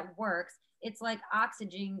something that works, it's like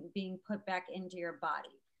oxygen being put back into your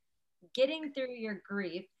body. Getting through your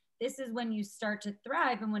grief, this is when you start to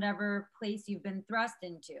thrive in whatever place you've been thrust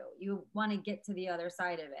into. You want to get to the other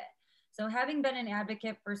side of it. So, having been an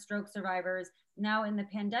advocate for stroke survivors, now in the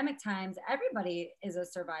pandemic times, everybody is a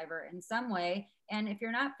survivor in some way. And if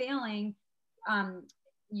you're not failing,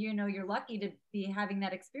 you're lucky to be having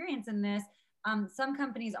that experience in this. Some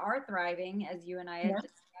companies are thriving, as you and I have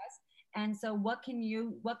discussed. And so what can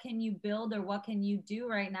you build, or what can you do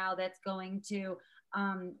right now that's going to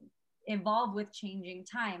evolve with changing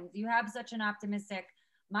times? You have such an optimistic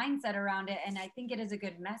mindset around it, and I think it is a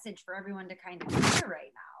good message for everyone to kind of hear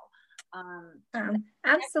right now.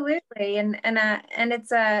 Absolutely. And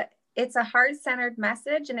it's a heart-centered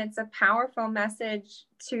message, and it's a powerful message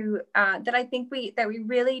to that I think we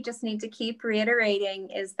really just need to keep reiterating,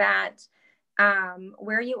 is that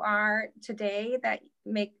where you are today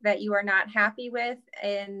that you are not happy with,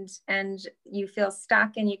 and you feel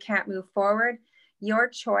stuck and you can't move forward, your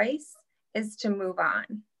choice is to move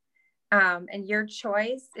on, and your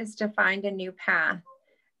choice is to find a new path,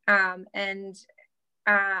 and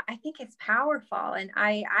I think it's powerful, and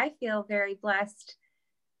I feel very blessed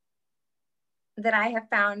that I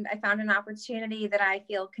found an opportunity that I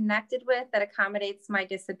feel connected with, that accommodates my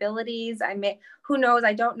disabilities. Who knows,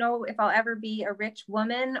 I don't know if I'll ever be a rich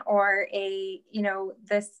woman, or the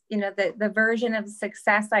version of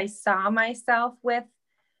success I saw myself with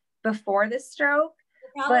before the stroke.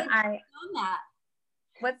 But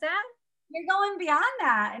what's that? You're going beyond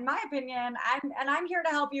that, in my opinion. I'm here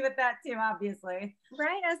to help you with that too, obviously.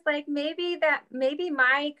 Right. I was like, maybe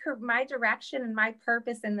my direction and my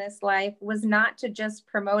purpose in this life was not to just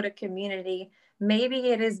promote a community.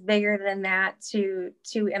 Maybe it is bigger than that, to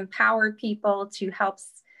empower people, to help.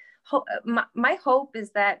 My hope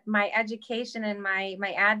is that my education and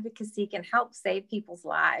my advocacy can help save people's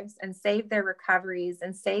lives, and save their recoveries,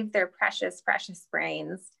 and save their precious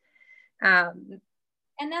brains.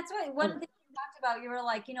 And that's what one thing you talked about, you were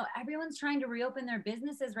like, everyone's trying to reopen their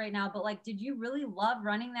businesses right now, but like, did you really love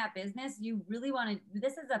running that business? You really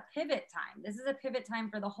this is a pivot time. This is a pivot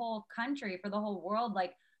time for the whole country, for the whole world.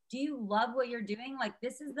 Like, do you love what you're doing? Like,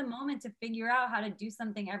 this is the moment to figure out how to do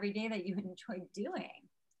something every day that you enjoy doing.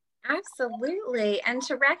 Absolutely. And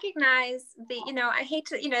to recognize I hate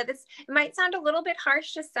to, this might sound a little bit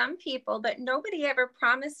harsh to some people, but nobody ever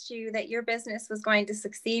promised you that your business was going to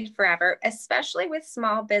succeed forever, especially with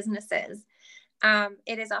small businesses.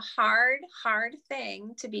 It is a hard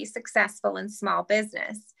thing to be successful in small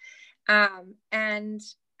business.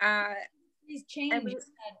 These changes.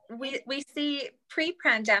 We see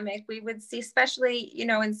pre-pandemic, we would see, especially,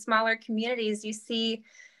 in smaller communities, you see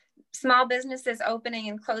small businesses opening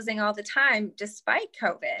and closing all the time, despite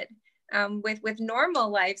COVID, with normal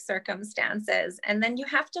life circumstances. And then you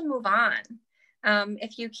have to move on.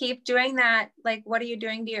 If you keep doing that, like, what are you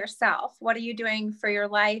doing to yourself? What are you doing for your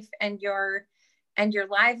life and your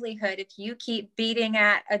livelihood if you keep beating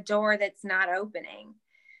at a door that's not opening?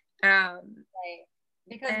 Right.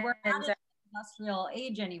 Because we're not in an industrial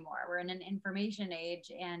age anymore. We're in an information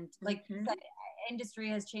age. And like the industry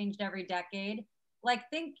has changed every decade. Like,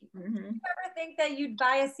 you ever think that you'd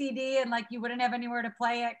buy a CD and like you wouldn't have anywhere to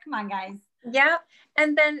play it? Come on, guys. Yeah.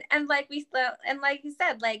 And like you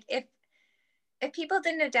said, like, if people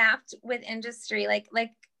didn't adapt with industry,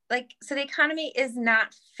 so the economy is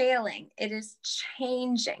not failing. It is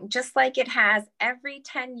changing, just like it has every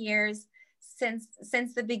 10 years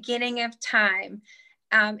since the beginning of time.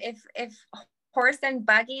 If horse and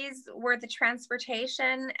buggies were the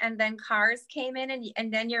transportation, and then cars came in,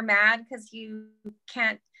 and then you're mad because you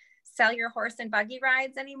can't sell your horse and buggy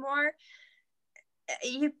rides anymore,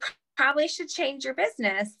 you probably should change your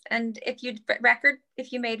business. And if you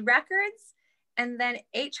made records, and then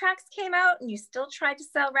 8 tracks came out and you still tried to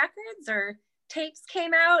sell records, or tapes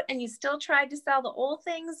came out and you still tried to sell the old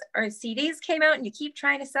things, or CDs came out and you keep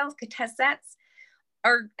trying to sell cassettes,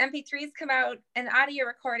 or MP3s come out and audio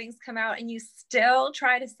recordings come out and you still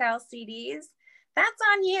try to sell CDs, that's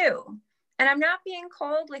on you. And I'm not being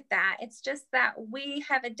cold with that. It's just that we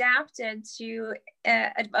have adapted to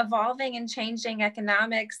evolving and changing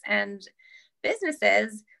economics and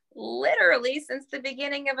businesses literally since the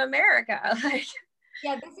beginning of America. Like,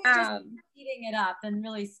 yeah, this is just eating it up and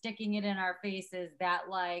really sticking it in our faces that,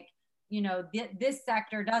 like, you know, this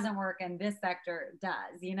sector doesn't work and this sector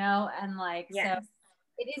does, you know, and like, yes. So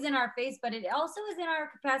it is in our face, but it also is in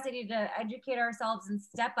our capacity to educate ourselves and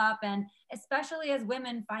step up, and especially as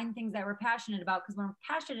women, find things that we're passionate about, because when we're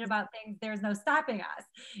passionate about things, there's no stopping us,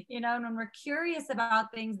 you know, and when we're curious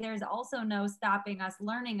about things, there's also no stopping us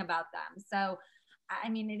learning about them. So, I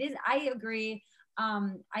mean, it is, I agree.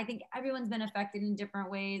 I think everyone's been affected in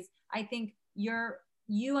different ways. I think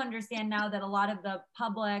you understand now that a lot of the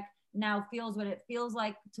public now feels what it feels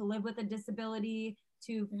like to live with a disability,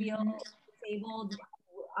 to feel disabled,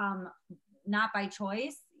 not by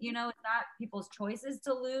choice. You know, it's not people's choices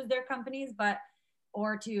to lose their companies,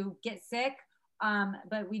 or to get sick.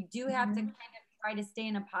 But we do have to kind of try to stay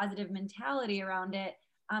in a positive mentality around it.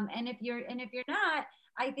 And if you're not,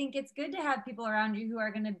 I think it's good to have people around you who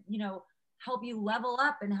are going to, you know, help you level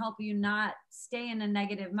up and help you not stay in a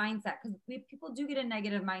negative mindset, because people do get in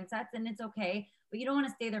negative mindsets, and it's okay, but you don't want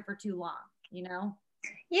to stay there for too long, you know?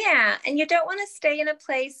 Yeah. And you don't want to stay in a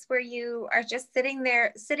place where you are just sitting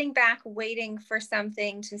back, waiting for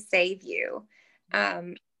something to save you.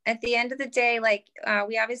 At the end of the day, like,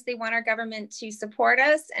 we obviously want our government to support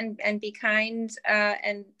us and be kind,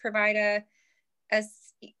 and provide a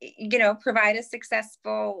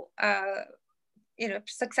successful,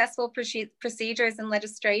 successful procedures and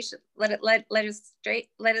legislation. I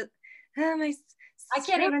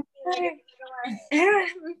can't even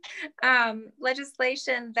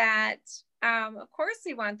legislation that, of course,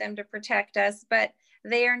 we want them to protect us, but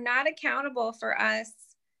they are not accountable for us.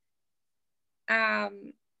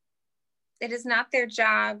 It is not their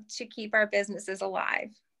job to keep our businesses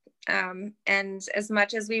alive. And as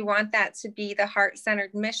much as we want that to be the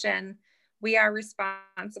heart-centered mission, we are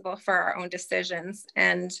responsible for our own decisions.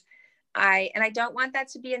 And I don't want that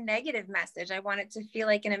to be a negative message. I want it to feel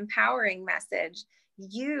like an empowering message.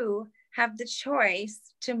 You have the choice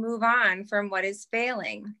to move on from what is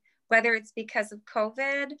failing, whether it's because of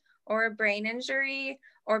COVID or a brain injury,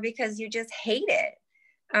 or because you just hate it.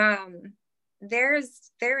 There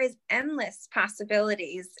is endless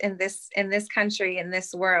possibilities in this country, in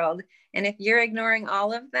this world. And if you're ignoring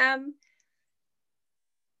all of them,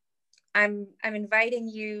 I'm inviting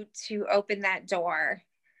you to open that door.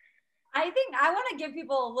 I think I want to give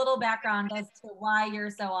people a little background as to why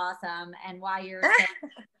you're so awesome and why you're so,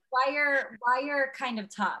 why you're kind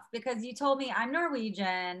of tough, because you told me I'm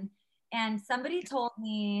Norwegian, and somebody told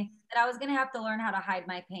me that I was going to have to learn how to hide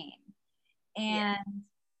my pain. And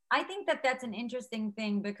I think that that's an interesting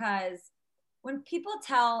thing, because when people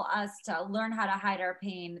tell us to learn how to hide our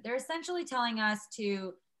pain, they're essentially telling us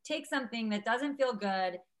to take something that doesn't feel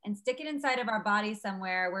good and stick it inside of our body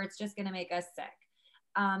somewhere where it's just going to make us sick.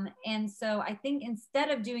 And so I think instead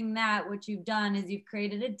of doing that, what you've done is you've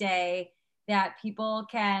created a day that people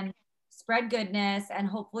can spread goodness, and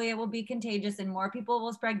hopefully it will be contagious and more people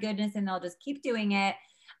will spread goodness and they'll just keep doing it.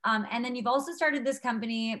 And then you've also started this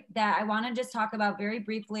company that I want to just talk about very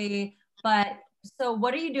briefly, but so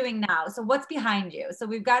what are you doing now? So what's behind you? So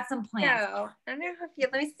we've got some plans. So, I don't know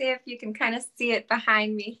let me see if you can kind of see it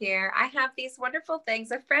behind me here. I have these wonderful things.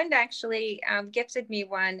 A friend actually gifted me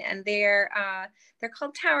one, and they're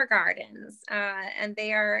called Tower Gardens, and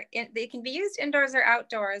they can be used indoors or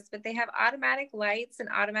outdoors, but they have automatic lights and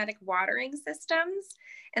automatic watering systems.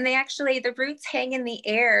 And the roots hang in the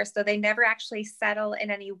air, so they never actually settle in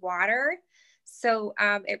any water. So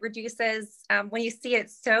it reduces, when you see it,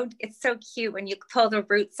 it's so cute when you pull the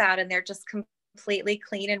roots out and they're just completely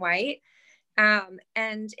clean and white.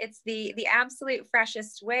 And it's the absolute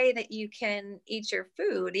freshest way that you can eat your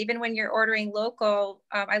food, even when you're ordering local.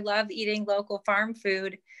 I love eating local farm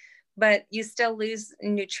food, but you still lose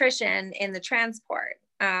nutrition in the transport.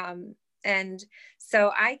 And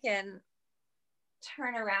so I can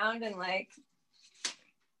turn around and like,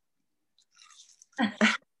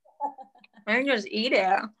 I just eat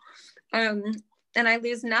it. And I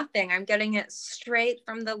lose nothing. I'm getting it straight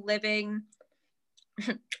from the living.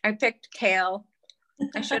 I picked kale.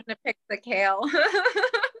 I shouldn't have picked the kale.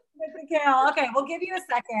 Okay, we'll give you a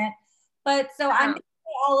second. But so I'm going to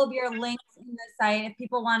put all of your links in the site if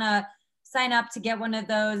people want to sign up to get one of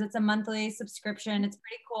those. It's a monthly subscription. It's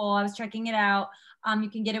pretty cool. I was checking it out. You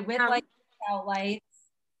can get it with like lights.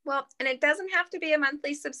 Well, and it doesn't have to be a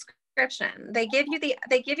monthly subscription. They give you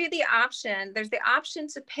the option. There's the option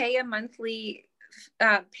to pay it monthly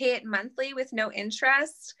with no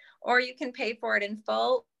interest, or you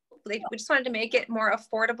we just wanted to make it more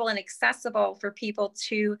affordable and accessible for people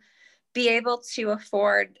to be able to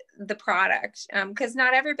afford the product. Because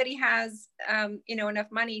not everybody has,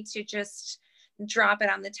 enough money to just drop it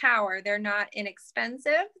on the tower. They're not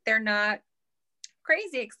inexpensive. They're not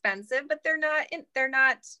crazy expensive, but they're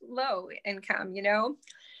not low income,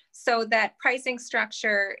 So that pricing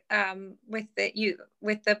structure with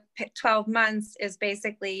the 12 months is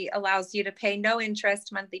basically allows you to pay no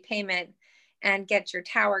interest monthly payment and get your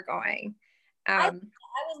tower going. I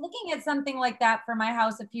was looking at something like that for my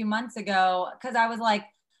house a few months ago because I was like,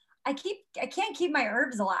 I can't keep my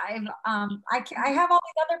herbs alive. I have all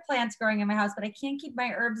these other plants growing in my house, but I can't keep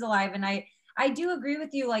my herbs alive. And I do agree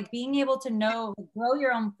with you. Like being able to grow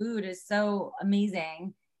your own food is so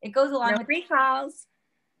amazing. It goes along with recalls.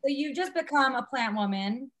 So you just become a plant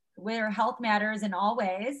woman where health matters in all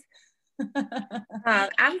ways.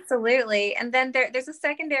 Absolutely. And then there's a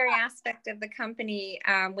secondary aspect of the company,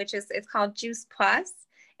 it's called Juice Plus.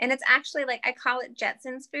 And it's actually I call it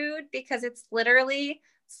Jetsons food because it's literally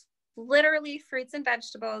fruits and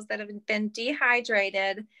vegetables that have been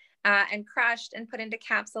dehydrated and crushed and put into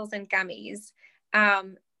capsules and gummies.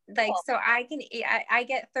 So I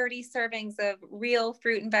get 30 servings of real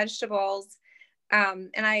fruit and vegetables.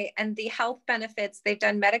 And the health benefits, they've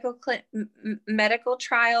done medical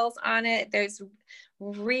trials on it. There's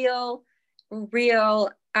real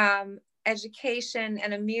education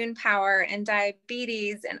and immune power and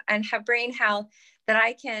diabetes and have brain health that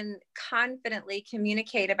I can confidently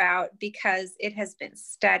communicate about because it has been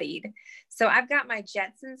studied. So I've got my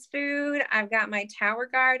Jetsons food, I've got my tower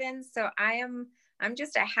gardens. So I'm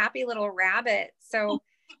just a happy little rabbit. So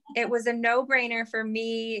it was a no-brainer for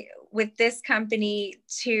me with this company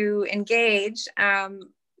to engage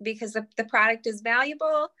because the product is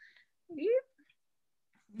valuable.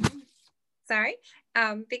 Sorry.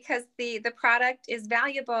 Because the product is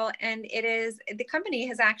valuable, and the company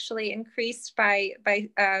has actually increased by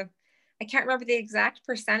I can't remember the exact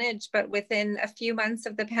percentage, but within a few months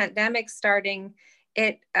of the pandemic starting,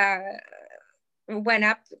 it went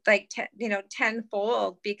up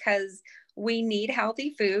tenfold because we need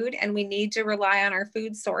healthy food and we need to rely on our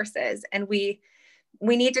food sources, and we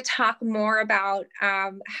need to talk more about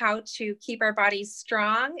how to keep our bodies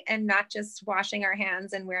strong and not just washing our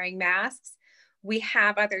hands and wearing masks. We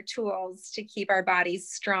have other tools to keep our bodies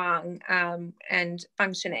strong and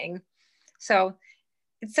functioning. So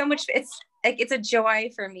it's a joy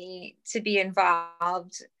for me to be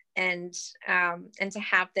involved and to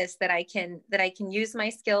have this that I can use my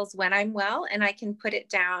skills when I'm well, and I can put it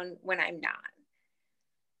down when I'm not.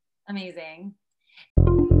 Amazing.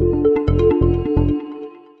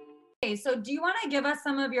 Okay, so do you want to give us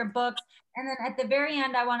some of your books? And then at the very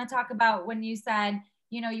end, I want to talk about when you said,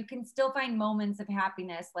 you can still find moments of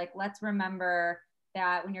happiness. Like, let's remember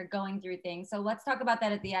that when you're going through things. So let's talk about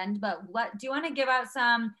that at the end. But do you want to give out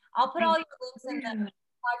some? I'll put all your links in the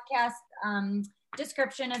podcast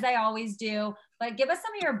description as I always do. But give us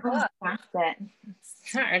some of your books.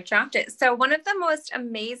 I dropped it. So one of the most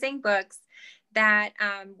amazing books that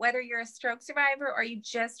whether you're a stroke survivor or you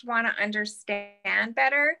just want to understand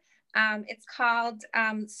better, it's called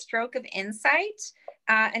Stroke of Insight.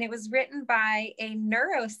 And it was written by a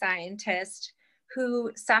neuroscientist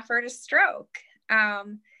who suffered a stroke.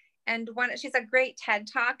 She's a great TED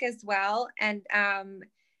Talk as well. And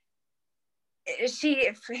she,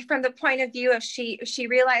 from the point of view of she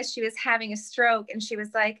realized she was having a stroke, and she was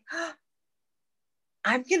like, oh,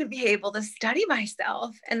 I'm going to be able to study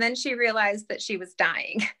myself. And then she realized that she was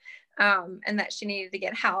dying and that she needed to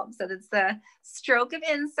get help. So that's the Stroke of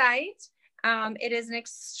Insight. It is an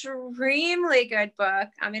extremely good book.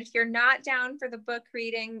 If you're not down for the book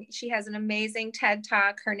reading, she has an amazing TED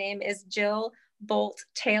Talk. Her name is Jill Bolt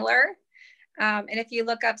Taylor. And if you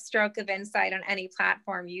look up Stroke of Insight on any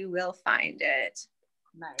platform, you will find it.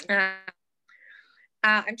 Nice.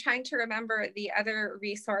 I'm trying to remember the other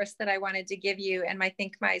resource that I wanted to give you, and I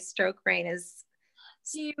think my stroke brain is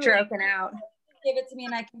stroking out. Give it to me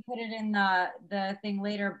and I can put it in the thing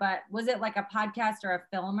later, but was it like a podcast or a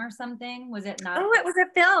film or something? Was it not? Oh, it was a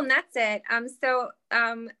film. That's it.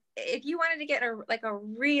 If you wanted to get a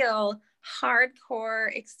real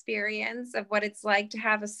hardcore experience of what it's like to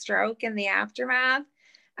have a stroke in the aftermath,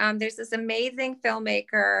 there's this amazing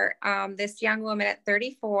filmmaker, this young woman at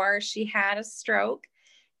 34, she had a stroke,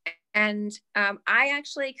 And I've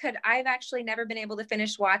actually never been able to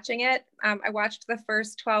finish watching it. I watched the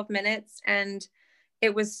first 12 minutes and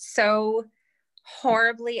it was so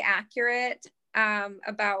horribly accurate,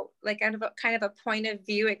 about like kind of a point of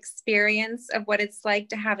view experience of what it's like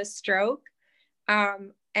to have a stroke.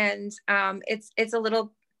 It's a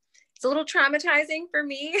little traumatizing for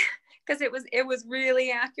me because it was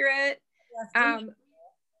really accurate. Yes,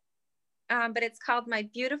 But it's called My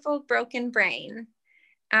Beautiful Broken Brain.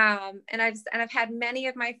 And I've had many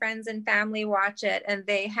of my friends and family watch it, and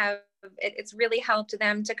it's really helped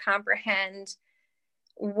them to comprehend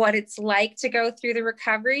what it's like to go through the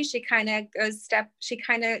recovery. She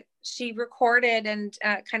recorded and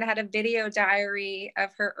kind of had a video diary of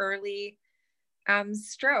her early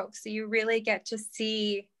stroke. So you really get to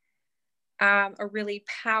see a really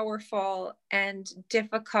powerful and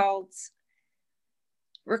difficult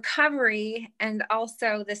recovery, and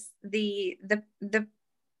also the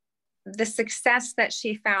success that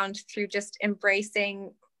she found through just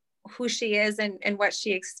embracing who she is and what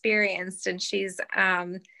she experienced. And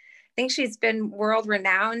I think she's been world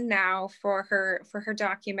renowned now for her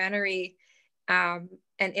documentary. And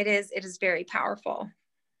it is very powerful.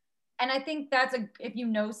 And I think if you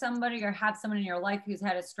know somebody or have someone in your life who's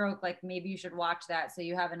had a stroke, like maybe you should watch that so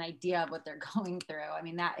you have an idea of what they're going through. I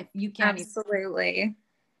mean, that if you can't. Absolutely.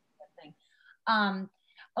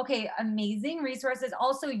 Okay, amazing resources.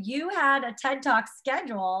 Also, you had a TED Talk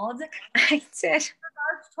scheduled. I did.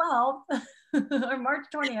 March 12th or March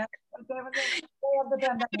 20th.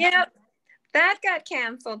 Yeah, that got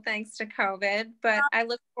canceled thanks to COVID, but I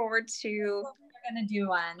look forward to. You're going to do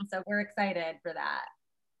one, so we're excited for that.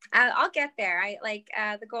 I'll get there.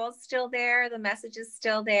 The goal's still there. The message is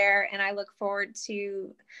still there. And I look forward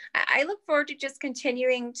to just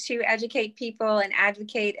continuing to educate people and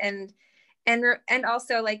advocate and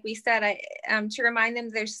also, like we said, to remind them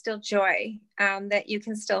there's still joy, that you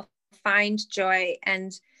can still find joy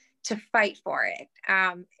and to fight for it.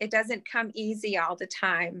 It doesn't come easy all the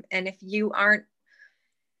time. And if you're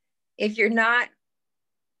not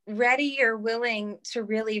ready or willing to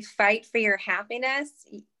really fight for your happiness,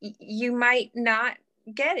 you might not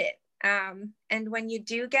get it. And when you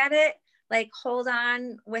do get it, like, hold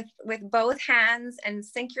on with both hands and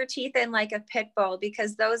sink your teeth in like a pit bull,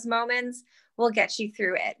 because those moments will get you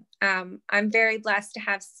through it. I'm very blessed to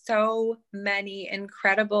have so many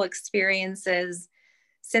incredible experiences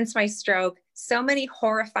since my stroke, so many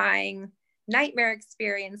horrifying nightmare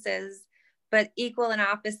experiences, but equal and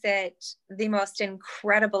opposite, the most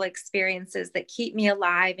incredible experiences that keep me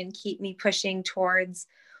alive and keep me pushing towards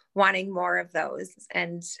wanting more of those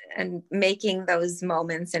and making those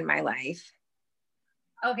moments in my life.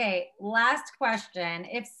 Okay, last question.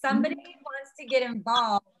 If somebody wants to get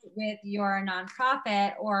involved with your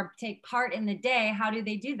nonprofit or take part in the day, how do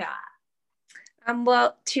they do that?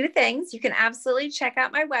 Well, two things. You can absolutely check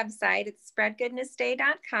out my website. It's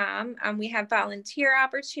spreadgoodnessday.com. We have volunteer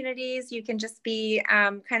opportunities. You can just be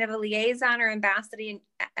kind of a liaison or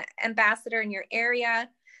ambassador in your area.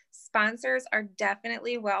 Sponsors are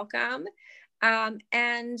definitely welcome. And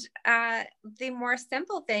the more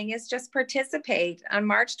simple thing is just participate. On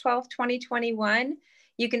March 12th, 2021,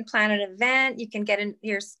 you can plan an event, you can get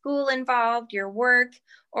your school involved, your work,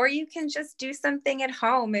 or you can just do something at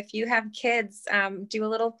home. If you have kids, do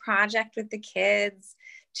a little project with the kids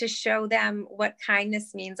to show them what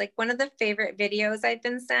kindness means. Like, one of the favorite videos I've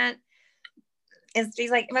been sent is,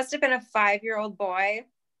 it must have been a 5-year-old boy.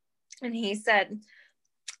 And he said,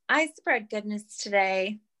 "I spread goodness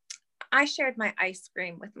today. I shared my ice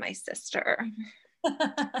cream with my sister."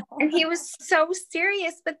 And he was so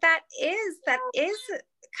serious, but that is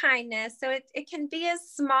kindness. So it can be as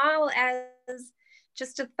small as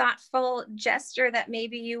just a thoughtful gesture that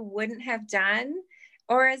maybe you wouldn't have done,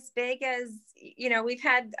 or as big as, we've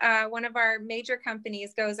had one of our major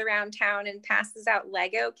companies goes around town and passes out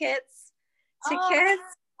Lego kits to kids.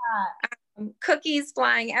 Cookies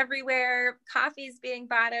flying everywhere, coffees being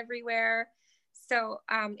bought everywhere. So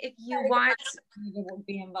if you want, will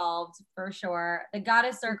be involved for sure. The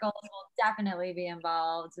Goddess Circles will definitely be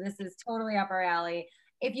involved. This is totally up our alley.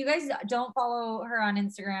 If you guys don't follow her on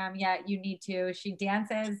Instagram yet, you need to. She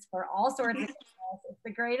dances for all sorts of things. It's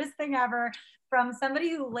the greatest thing ever. From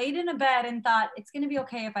somebody who laid in a bed and thought it's going to be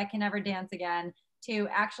okay if I can never dance again, to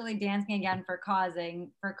actually dancing again for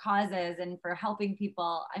causes and for helping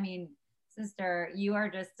people. I mean, sister, you are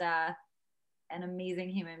just an amazing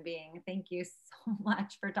human being. Thank you so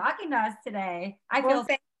much for talking to us today.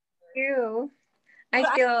 Thank you.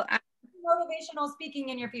 I feel motivational speaking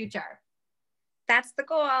in your future. That's the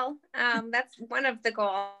goal. That's one of the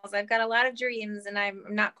goals. I've got a lot of dreams and I'm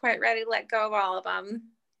not quite ready to let go of all of them.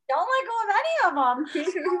 Don't let go of any of them.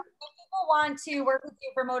 If people want to work with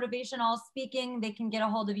you for motivational speaking, they can get a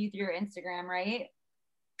hold of you through your Instagram, right?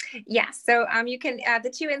 Yes. So you can the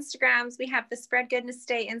two Instagrams, we have the Spread Goodness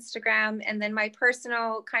Day Instagram, and then my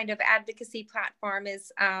personal kind of advocacy platform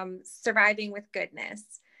is Surviving with Goodness.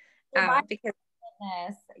 Because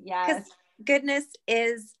goodness, yes. Goodness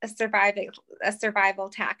is a survival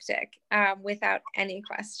tactic, without any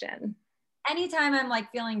question. Anytime I'm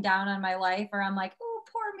like feeling down on my life, or I'm like, oh,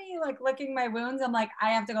 poor me, like licking my wounds, I'm like, I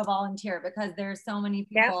have to go volunteer, because there's so many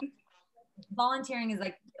people. Yep. Volunteering is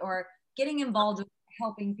like, or getting involved with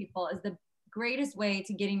helping people is the greatest way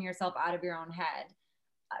to getting yourself out of your own head.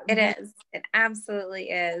 It is. It absolutely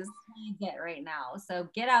is. It right now. So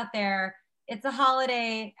get out there. It's a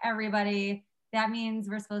holiday, everybody. That means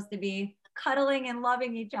we're supposed to be cuddling and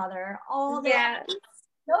loving each other all day. Yes.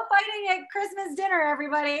 No fighting at Christmas dinner,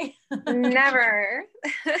 everybody. Never.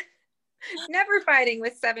 Never fighting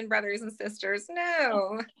with 7 brothers and sisters.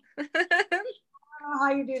 No. I don't know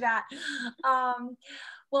how you do that.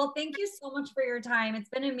 Well, thank you so much for your time. It's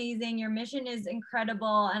been amazing. Your mission is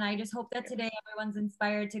incredible. And I just hope that today everyone's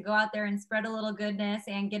inspired to go out there and spread a little goodness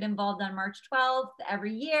and get involved on March 12th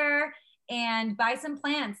every year and buy some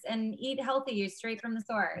plants and eat healthy straight from the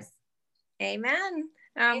source. Amen.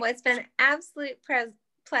 Well, it's been an absolute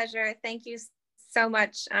pleasure. Thank you so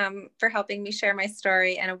much for helping me share my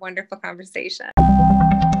story, and a wonderful conversation.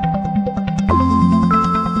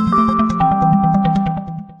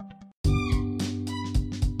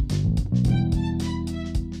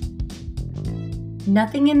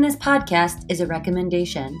 Nothing in this podcast is a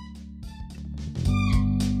recommendation.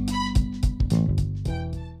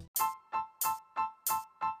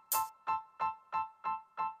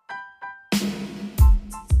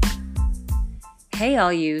 Hey,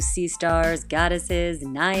 all you sea stars, goddesses,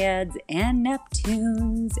 naiads, and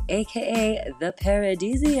Neptunes, aka the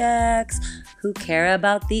paradisiacs, who care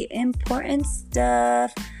about the important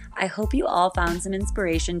stuff. I hope you all found some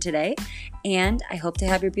inspiration today, and I hope to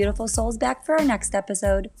have your beautiful souls back for our next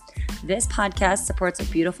episode. This podcast supports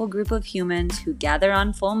a beautiful group of humans who gather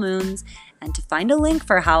on full moons, and to find a link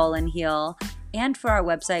for Howl and Heal and for our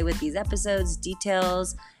website with these episodes,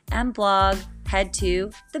 details, and blog, head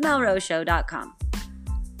to themelroseshow.com.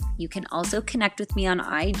 You can also connect with me on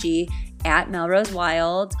IG at Melrose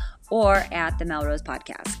Wild or at the Melrose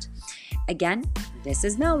Podcast. Again, this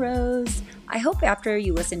is Melrose. I hope after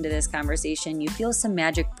you listen to this conversation, you feel some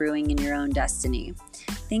magic brewing in your own destiny.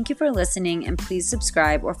 Thank you for listening, and please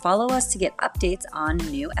subscribe or follow us to get updates on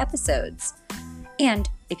new episodes. And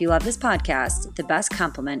if you love this podcast, the best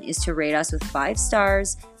compliment is to rate us with 5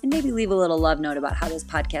 stars and maybe leave a little love note about how this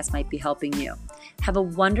podcast might be helping you. Have a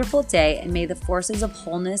wonderful day, and may the forces of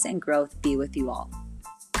wholeness and growth be with you all.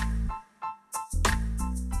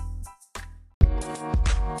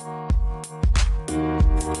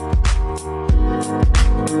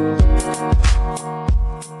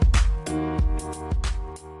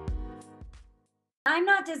 I'm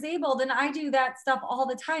not disabled, and I do that stuff all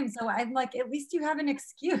the time. So I'm like, at least you have an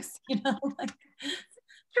excuse, you know? Like,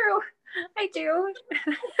 true. I do.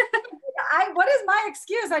 What is my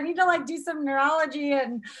excuse? I need to like do some neurology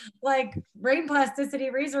and like brain plasticity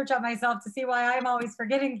research on myself to see why I'm always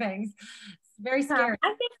forgetting things. It's very scary. I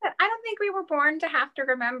don't think we were born to have to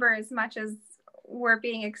remember as much as we're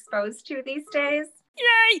being exposed to these days.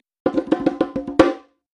 Yay!